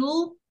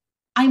heal.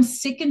 I'm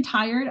sick and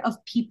tired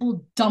of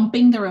people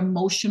dumping their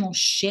emotional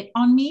shit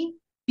on me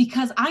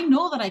because I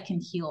know that I can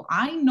heal.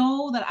 I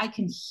know that I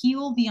can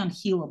heal the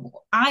unhealable.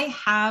 I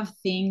have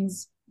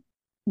things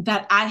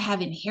that I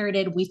have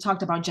inherited. We've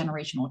talked about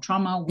generational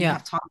trauma. We Yeah.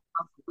 have talked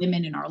about the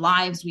women in our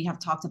lives. We have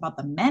talked about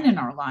the men in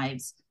our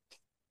lives.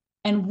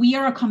 And we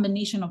are a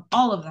combination of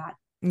all of that.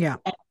 Yeah.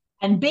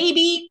 And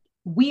baby,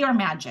 we are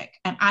magic.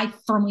 And I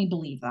firmly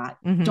believe that.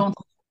 Mhm. Don't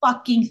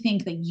fucking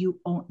think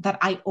that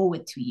I owe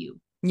it to you.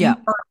 Yeah.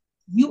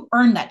 You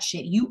earn that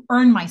shit. You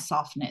earn my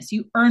softness.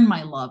 You earn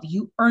my love.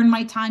 You earn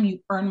my time. You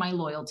earn my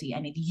loyalty.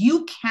 And if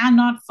you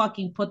cannot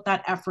fucking put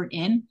that effort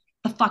in,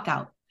 the fuck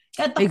out.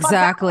 Get the fuck out.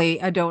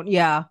 Exactly. I don't,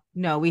 yeah,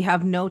 no, we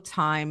have no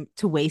time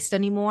to waste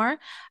anymore.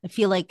 I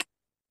feel like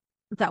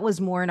that was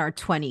more in our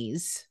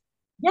 20s.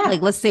 Like, Yeah.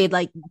 let's say,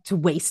 like, to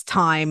waste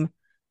time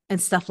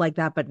and stuff like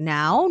that. But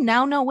now,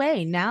 no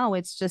way. Now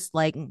it's just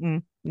like,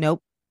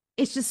 nope.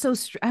 It's just so,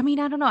 I mean,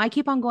 I don't know. I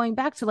keep on going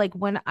back to like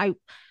when I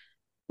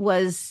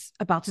was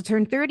about to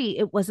turn 30,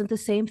 it wasn't the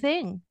same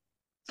thing.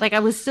 Like, I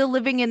was still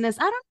living in this,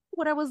 I don't know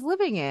what I was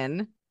living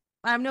in.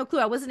 I have no clue.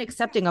 I wasn't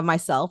accepting of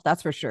myself,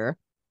 that's for sure.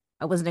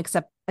 I wasn't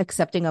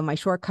accepting of my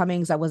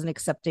shortcomings. I wasn't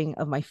accepting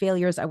of my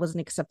failures. I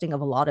wasn't accepting of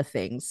a lot of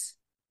things.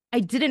 I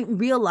didn't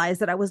realize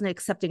that I wasn't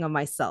accepting of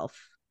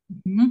myself,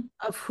 Mhm.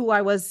 of who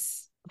I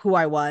was,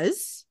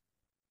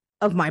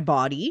 of my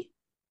body,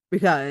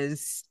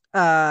 because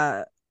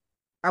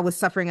I was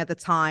suffering at the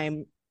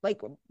time.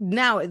 Like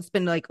now it's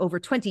been like over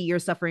 20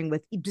 years suffering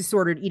with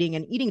disordered eating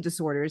and eating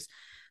disorders.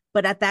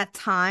 But at that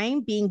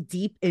time, being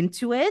deep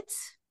into it,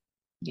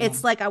 Yeah.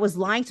 it's like I was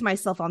lying to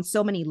myself on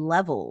so many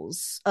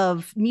levels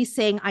of me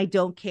saying I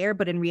don't care,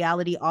 but in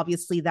reality,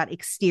 obviously, that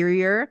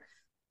exterior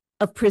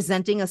of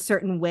presenting a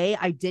certain way,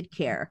 I did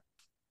care.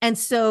 And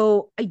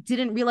so I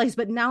didn't realize,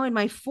 but now in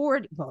my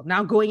 40s, well,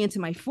 now going into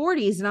my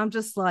 40s, and I'm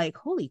just like,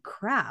 holy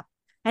crap.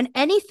 And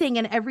anything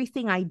and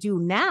everything I do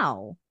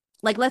now,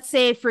 like let's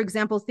say, for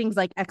example, things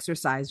like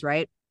exercise,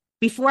 right?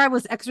 Before I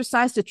was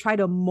exercise to try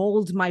to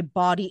mold my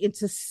body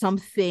into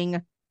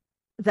something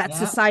that Yeah.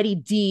 society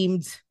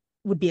deemed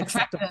would be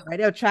acceptable, Attractive. right?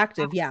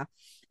 Attractive, yeah,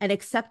 and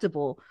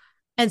acceptable.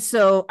 And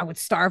so I would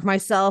starve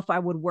myself, I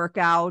would work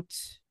out,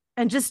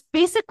 and just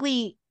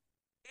basically,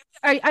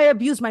 I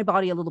abused my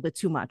body a little bit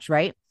too much,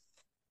 right?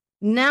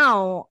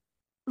 Now,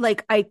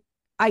 like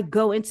I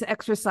go into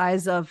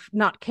exercise of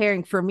not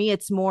caring. For me,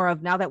 it's more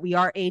of now that we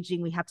are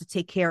aging, we have to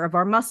take care of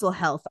our muscle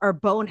health, our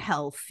bone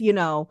health,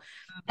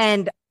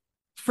 and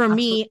for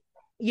Absolutely.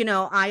 me,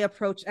 I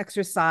approach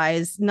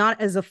exercise not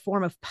as a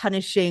form of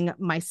punishing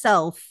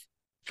myself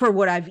for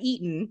what I've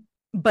eaten,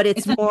 but it's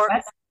It's an more,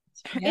 investment.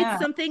 it's Yeah.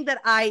 something that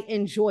I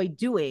enjoy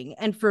doing.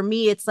 And for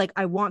me, it's like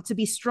I want to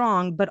be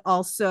strong, but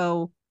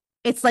also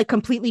it's like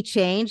completely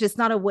changed. It's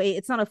not a way,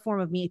 it's not a form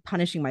of me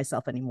punishing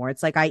myself anymore.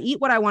 It's like I eat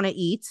what I want to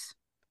eat,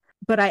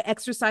 but I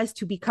exercise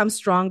to become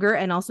stronger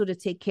and also to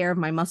take care of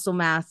my muscle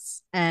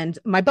mass and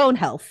my bone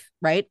health,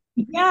 right?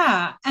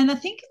 Yeah. And I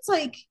think it's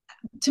like,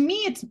 to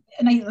me it's,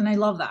 and I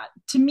love that.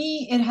 To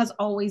me it has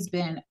always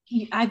been,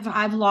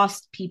 I've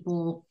lost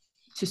people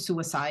to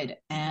suicide,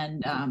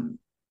 and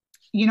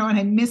and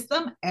I miss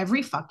them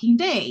every fucking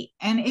day.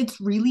 And it's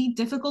really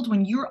difficult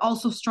when you're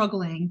also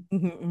struggling.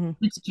 Mm-hmm, mm-hmm.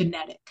 It's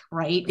genetic,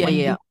 right? Yeah, When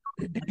you yeah.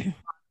 have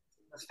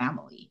your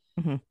family.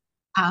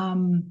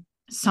 Mm-hmm.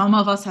 Some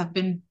of us have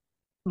been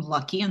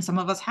lucky and some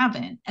of us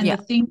haven't. And Yeah.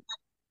 the thing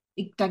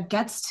that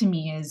gets to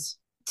me is,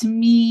 to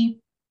me,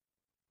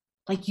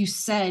 like you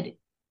said,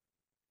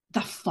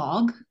 the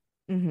fog,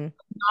 Mm-hmm.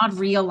 not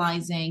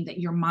realizing that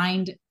your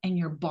mind and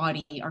your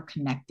body are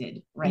connected,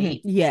 Mm-hmm.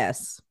 right?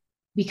 Yes.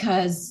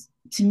 Because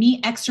to me,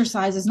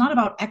 exercise is not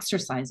about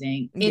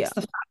exercising. Yeah. It's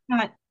the fact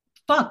that,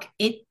 fuck,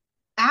 it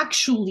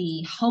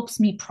actually helps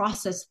me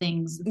process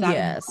things that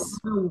Yes.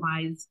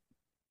 otherwise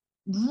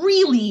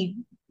really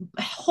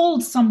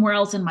hold somewhere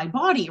else in my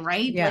body,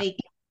 right? Yeah. Like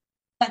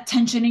that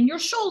tension in your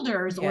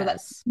shoulders or that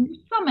Yes. in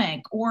your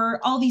stomach or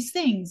all these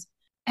things.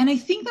 And I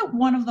think that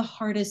one of the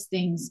hardest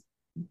things,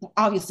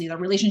 obviously, the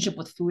relationship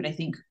with food, I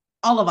think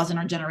all of us in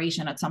our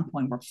generation at some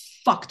point were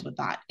fucked with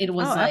that. It Oh,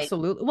 was like,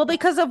 absolutely. Well,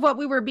 because of what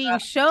we were being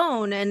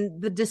shown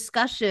and the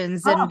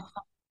discussions and oh,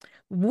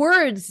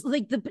 words,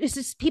 like it's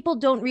just people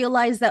don't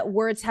realize that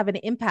words have an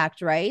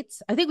impact, right?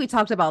 I think we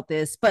talked about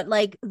this, but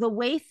like the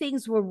way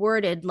things were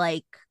worded,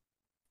 like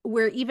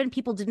where even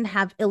people didn't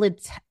have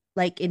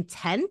like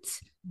intent,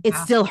 it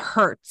yeah. still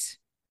hurt.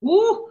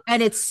 Ooh,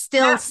 And it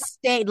still yeah.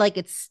 stayed, like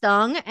it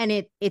stung, and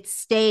it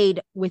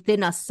stayed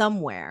within us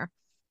somewhere,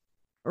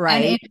 And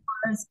right? it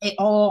was,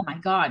 oh my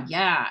God,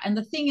 yeah. And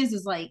the thing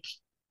is like,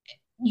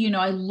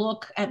 I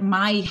look at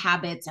my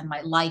habits and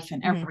my life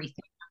and Mm-hmm.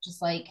 everything. I'm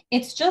just like,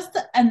 it's just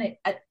an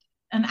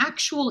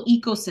actual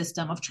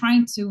ecosystem of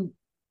trying to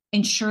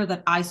ensure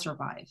that I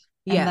survive.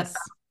 And Yes.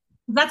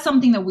 that's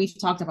something that we've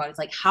talked about. It's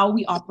like how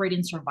we operate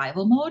in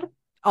survival mode.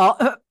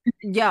 Oh,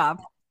 yeah.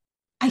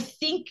 I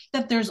think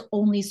that there's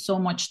only so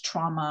much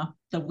trauma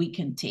that we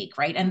can take,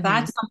 right? And Mm-hmm.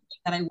 that's something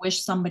that I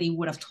wish somebody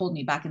would have told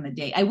me back in the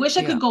day. I wish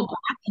I Yeah. could go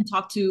back and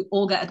talk to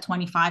Olga at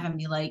 25 and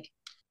be like,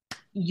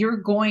 you're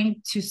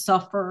going to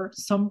suffer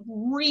some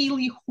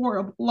really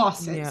horrible Yeah.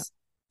 losses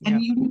and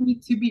Yeah. you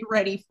need to be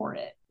ready for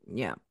it.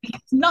 Yeah.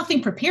 Because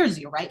nothing prepares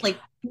you, right? Like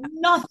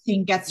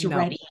nothing gets you No.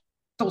 ready.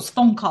 Those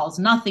phone calls,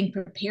 nothing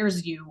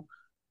prepares you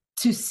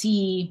to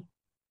see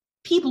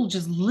people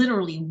just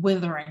literally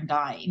wither and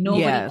die.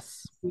 Nobody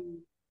Yes.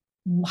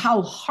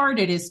 how hard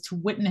it is to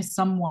witness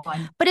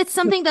someone. But it's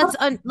something that's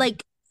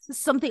like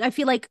something I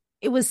feel like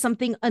it was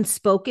something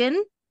unspoken.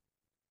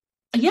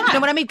 You know Yeah.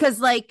 what I mean? Because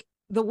like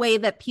the way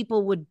that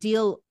people would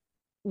deal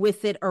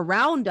with it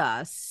around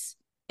us,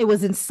 it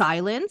was in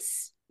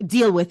silence.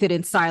 Deal with it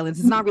in silence.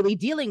 It's not really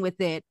dealing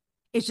with it.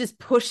 It's just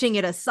pushing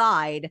it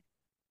aside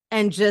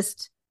and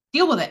just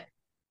Deal with it.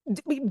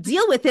 We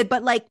deal with it,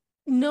 but like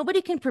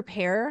nobody can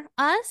prepare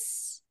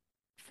us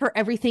for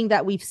everything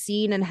that we've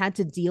seen and had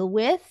to deal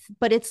with.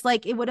 But it's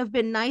like it would have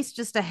been nice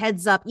just a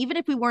heads up, even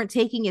if we weren't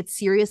taking it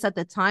serious at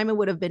the time. It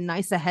would have been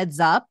nice a heads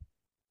up,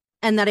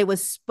 and that it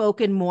was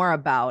spoken more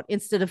about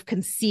instead of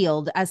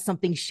concealed as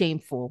something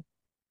shameful.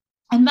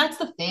 And that's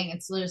the thing.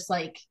 It's just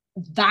like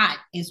that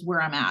is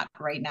where I'm at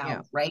right now,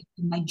 Yeah. right?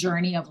 In my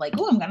journey of like,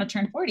 oh, I'm gonna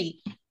turn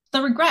 40.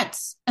 The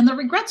regrets. And the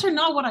regrets are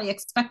not what I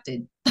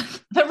expected.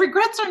 The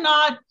regrets are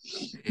not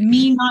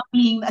me not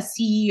being a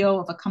CEO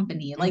of a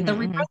company. Like the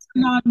regrets are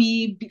not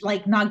me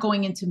like not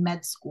going into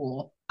med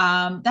school.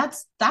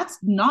 That's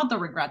not the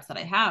regrets that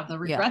I have. The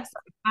Yeah. regrets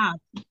that I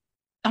have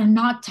are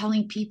not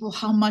telling people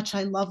how much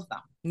I love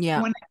them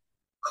Yeah. when I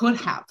could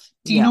have.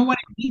 Do you Yeah. know what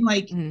I mean?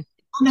 Like, Mhm.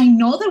 and I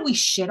know that we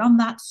shit on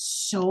that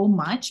so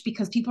much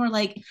because people are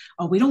like,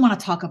 "Oh, we don't want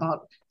to talk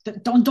about.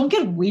 Don't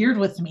get weird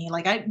with me.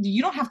 Like,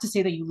 you don't have to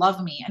say that you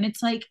love me." And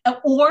it's like,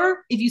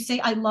 or if you say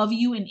 "I love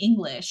you" in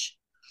English,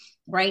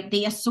 right?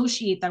 They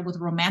associate that with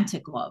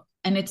romantic love,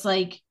 and it's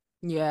like,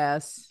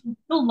 Yes. I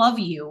still love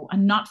you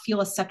and not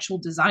feel a sexual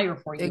desire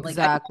for you. Like,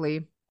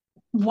 Exactly.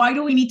 why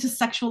do we need to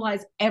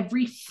sexualize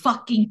every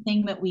fucking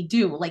thing that we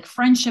do? Like,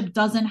 friendship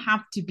doesn't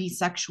have to be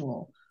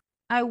sexual.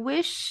 I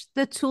wish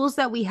the tools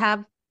that we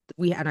have,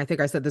 and I think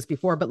I said this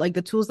before, but like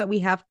the tools that we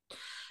have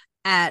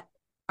at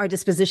our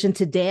disposition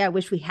today, I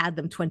wish we had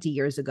them 20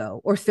 years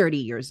ago or 30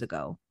 years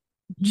ago.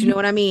 Do you know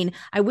what I mean?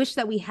 I wish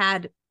that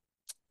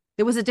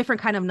there was a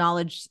different kind of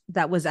knowledge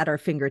that was at our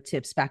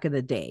fingertips back in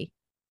the day.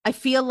 I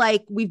feel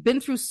like we've been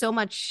through so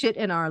much shit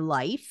in our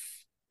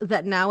life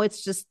that now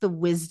it's just the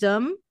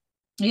wisdom.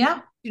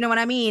 Yeah. You know what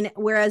I mean?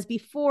 Whereas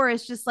before,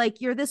 it's just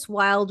like you're this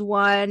wild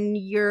one,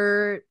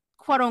 you're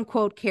quote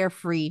unquote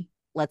carefree,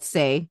 let's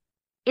say.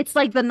 It's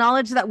like the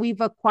knowledge that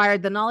we've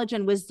acquired, the knowledge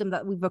and wisdom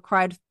that we've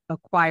acquired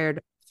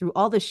through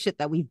all the shit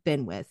that we've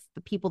been with,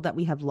 the people that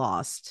we have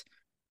lost,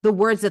 the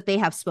words that they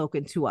have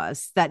spoken to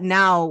us, that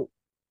now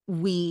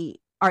we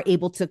are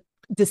able to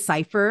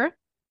decipher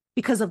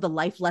because of the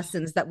life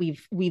lessons that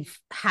we've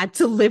had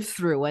to live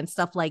through and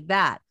stuff like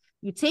that.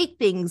 You take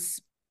things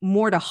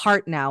more to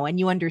heart now and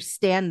you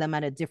understand them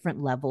at a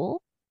different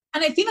level.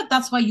 And I think that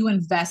that's why you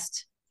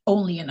invest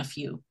only in a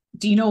few.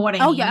 Do you know what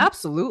I Oh yeah, mean?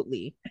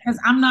 absolutely. Because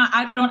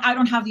I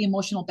don't have the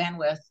emotional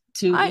bandwidth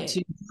I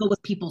to deal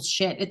with people's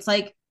shit. It's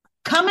like,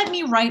 come at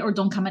me right or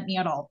don't come at me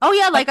at all. Oh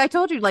yeah, Like, like I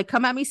told you, like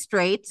come at me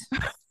straight.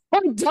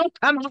 Don't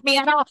come at me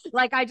at all.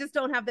 Like I just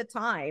don't have the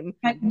time.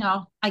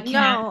 no, I can't.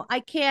 No, I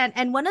can't.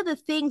 And one of the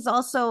things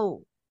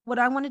also, what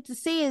I wanted to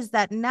say is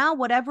that now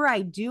whatever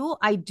I do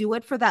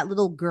it for that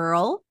little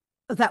girl.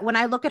 That when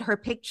I look at her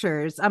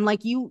pictures, I'm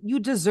like, you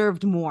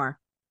deserved more.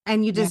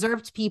 And you Yeah.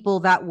 deserved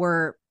people that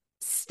were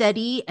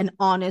steady and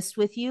honest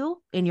with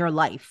you in your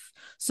life.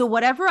 So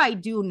whatever I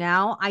do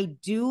now, I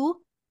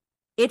do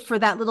it for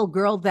that little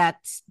girl that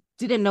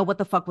didn't know what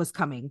the fuck was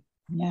coming.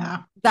 Yeah.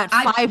 That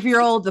I 5 year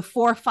old, the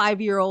 4 or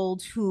 5 year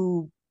old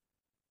who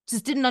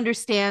just didn't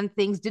understand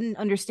things, didn't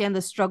understand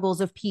the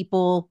struggles of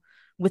people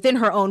within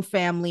her own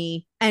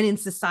family and in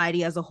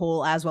society as a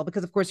whole as well,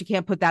 because of course you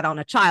can't put that on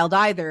a child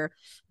either.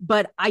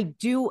 But I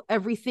do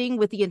everything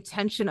with the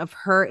intention of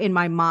her in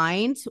my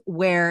mind,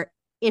 where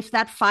if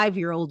that 5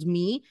 year old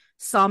me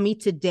saw me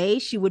today,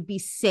 she would be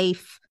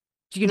safe.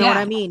 Do you know what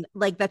I yeah, mean?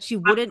 Like that she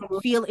wouldn't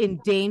absolutely. feel in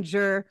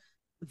danger,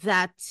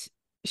 that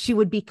she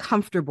would be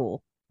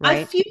comfortable, I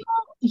right? feel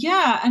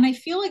yeah, and I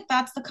feel like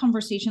that's the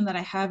conversation that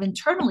I have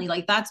internally.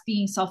 Like that's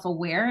being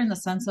self-aware in the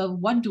sense of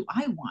what do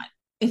I want?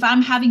 If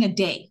I'm having a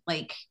day,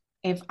 like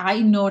if I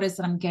notice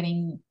that I'm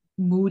getting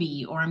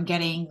moody or I'm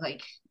getting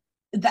like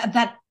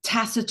that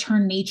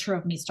taciturn nature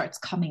of me starts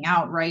coming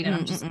out, right? And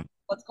I'm just Mm-mm-mm.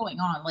 what's going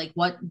on? Like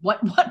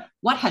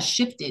what has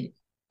shifted?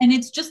 And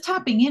it's just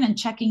tapping in and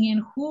checking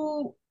in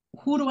who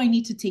do I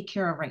need to take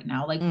care of right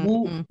now? Like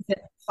who Mm-mm. is it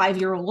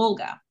 5-year-old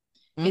Olga?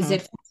 Is Mm-hmm.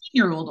 it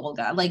 15-year-old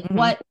Olga? Like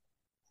Mm-hmm.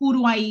 who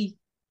do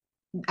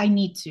I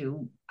need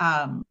to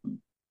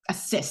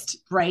assist,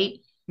 right?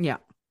 Yeah,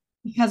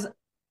 Because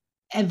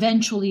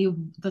eventually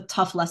the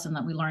tough lesson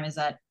that we learn is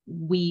that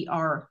we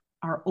are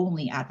our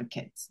only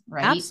advocates,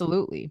 right?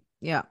 absolutely.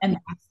 Yeah. And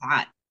that's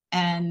that.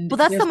 And Well,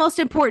 that's the there's most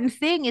important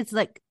thing. It's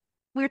like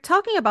we're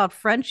talking about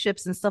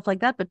friendships and stuff like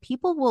that, but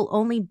people will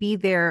only be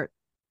there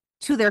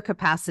to their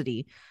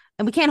capacity.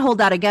 And we can't hold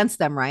that against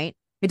them, right?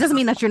 It doesn't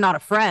mean that you're not a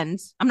friend.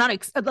 I'm not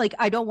like,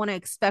 I don't want to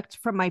expect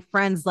from my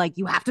friends, like,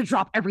 you have to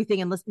drop everything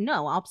and listen.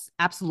 No,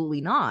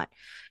 absolutely not.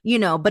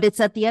 But it's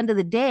at the end of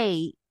the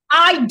day.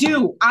 I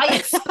do. I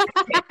expect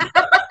it.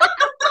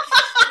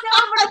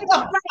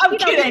 I'm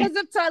kidding.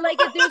 Because of time, like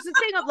there's a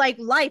thing of like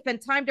life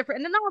and time different,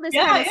 and then all this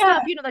kind Yeah, of yeah.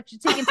 stuff, that you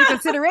take into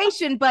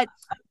consideration. But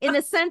in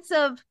the sense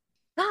of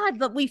God,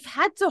 that we've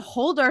had to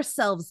hold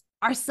ourselves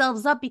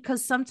up,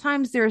 because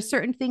sometimes there are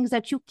certain things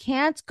that you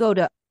can't go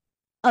to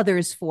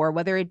others for,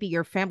 whether it be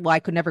your family. Well, I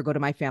could never go to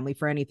my family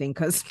for anything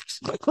because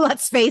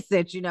let's face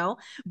it,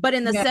 but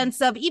in the Yeah.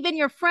 sense of even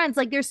your friends,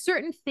 like there's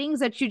certain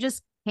things that you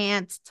just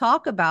can't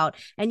talk about,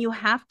 and you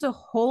have to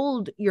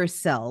hold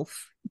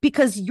yourself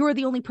because you're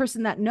the only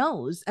person that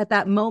knows at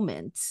that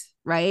moment,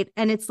 right?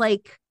 And it's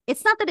like,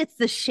 it's not that it's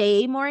the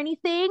shame or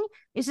anything,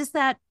 it's just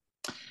that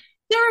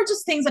there are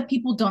just things that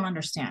people don't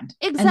understand.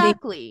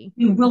 exactly,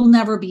 and they will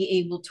never be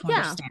able to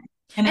understand.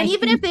 And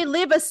even if they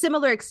live a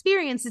similar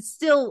experience, it's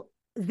still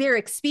their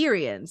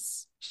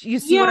experience. You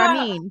see what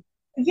I mean?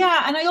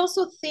 Yeah. And I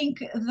also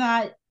think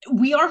that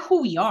we are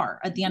who we are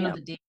at the end of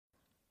the day.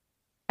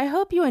 I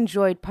hope you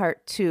enjoyed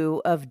part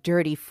 2 of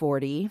Dirty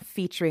 40,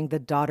 featuring the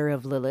daughter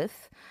of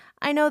Lilith.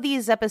 I know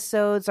these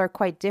episodes are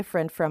quite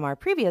different from our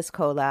previous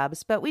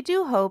collabs, but we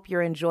do hope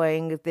you're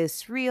enjoying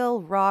this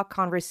real, raw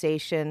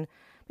conversation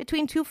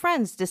between two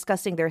friends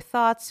discussing their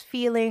thoughts,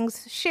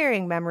 feelings,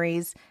 sharing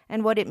memories,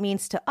 and what it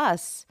means to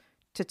us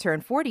to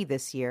turn 40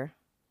 this year.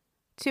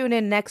 Tune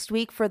in next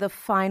week for the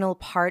final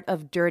part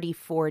of Dirty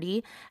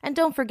 40, and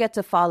don't forget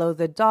to follow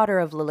the daughter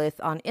of Lilith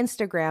on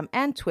Instagram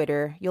and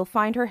Twitter. You'll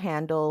find her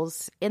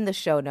handles in the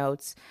show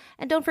notes.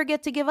 And don't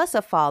forget to give us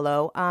a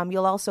follow.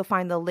 You'll also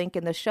find the link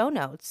in the show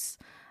notes.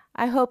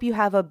 I hope you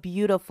have a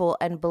beautiful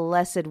and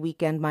blessed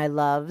weekend, my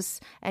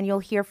loves, and you'll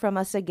hear from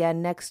us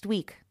again next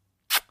week.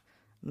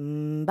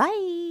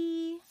 Bye.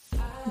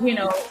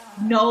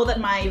 Know that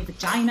my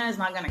vagina is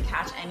not going to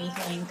catch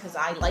anything because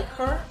I like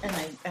her and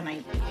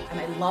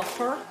I love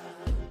her.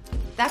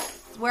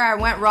 That's where I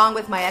went wrong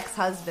with my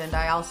ex-husband.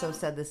 I also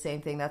said the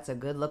same thing. That's a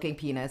good-looking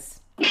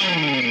penis.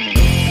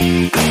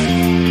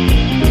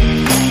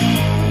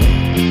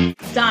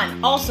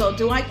 Done. Also,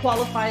 do I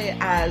qualify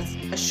as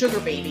a sugar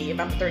baby if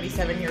I'm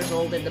 37 years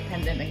old,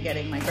 independent, and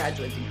getting my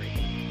graduate degree?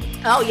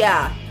 Oh,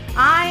 yeah.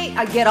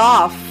 I get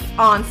off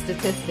on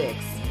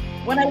statistics.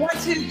 When I want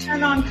to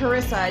turn on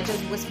Carissa, I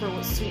just whisper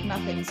with sweet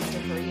nothings into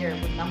her ear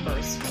with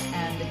numbers,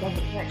 and it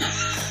doesn't work.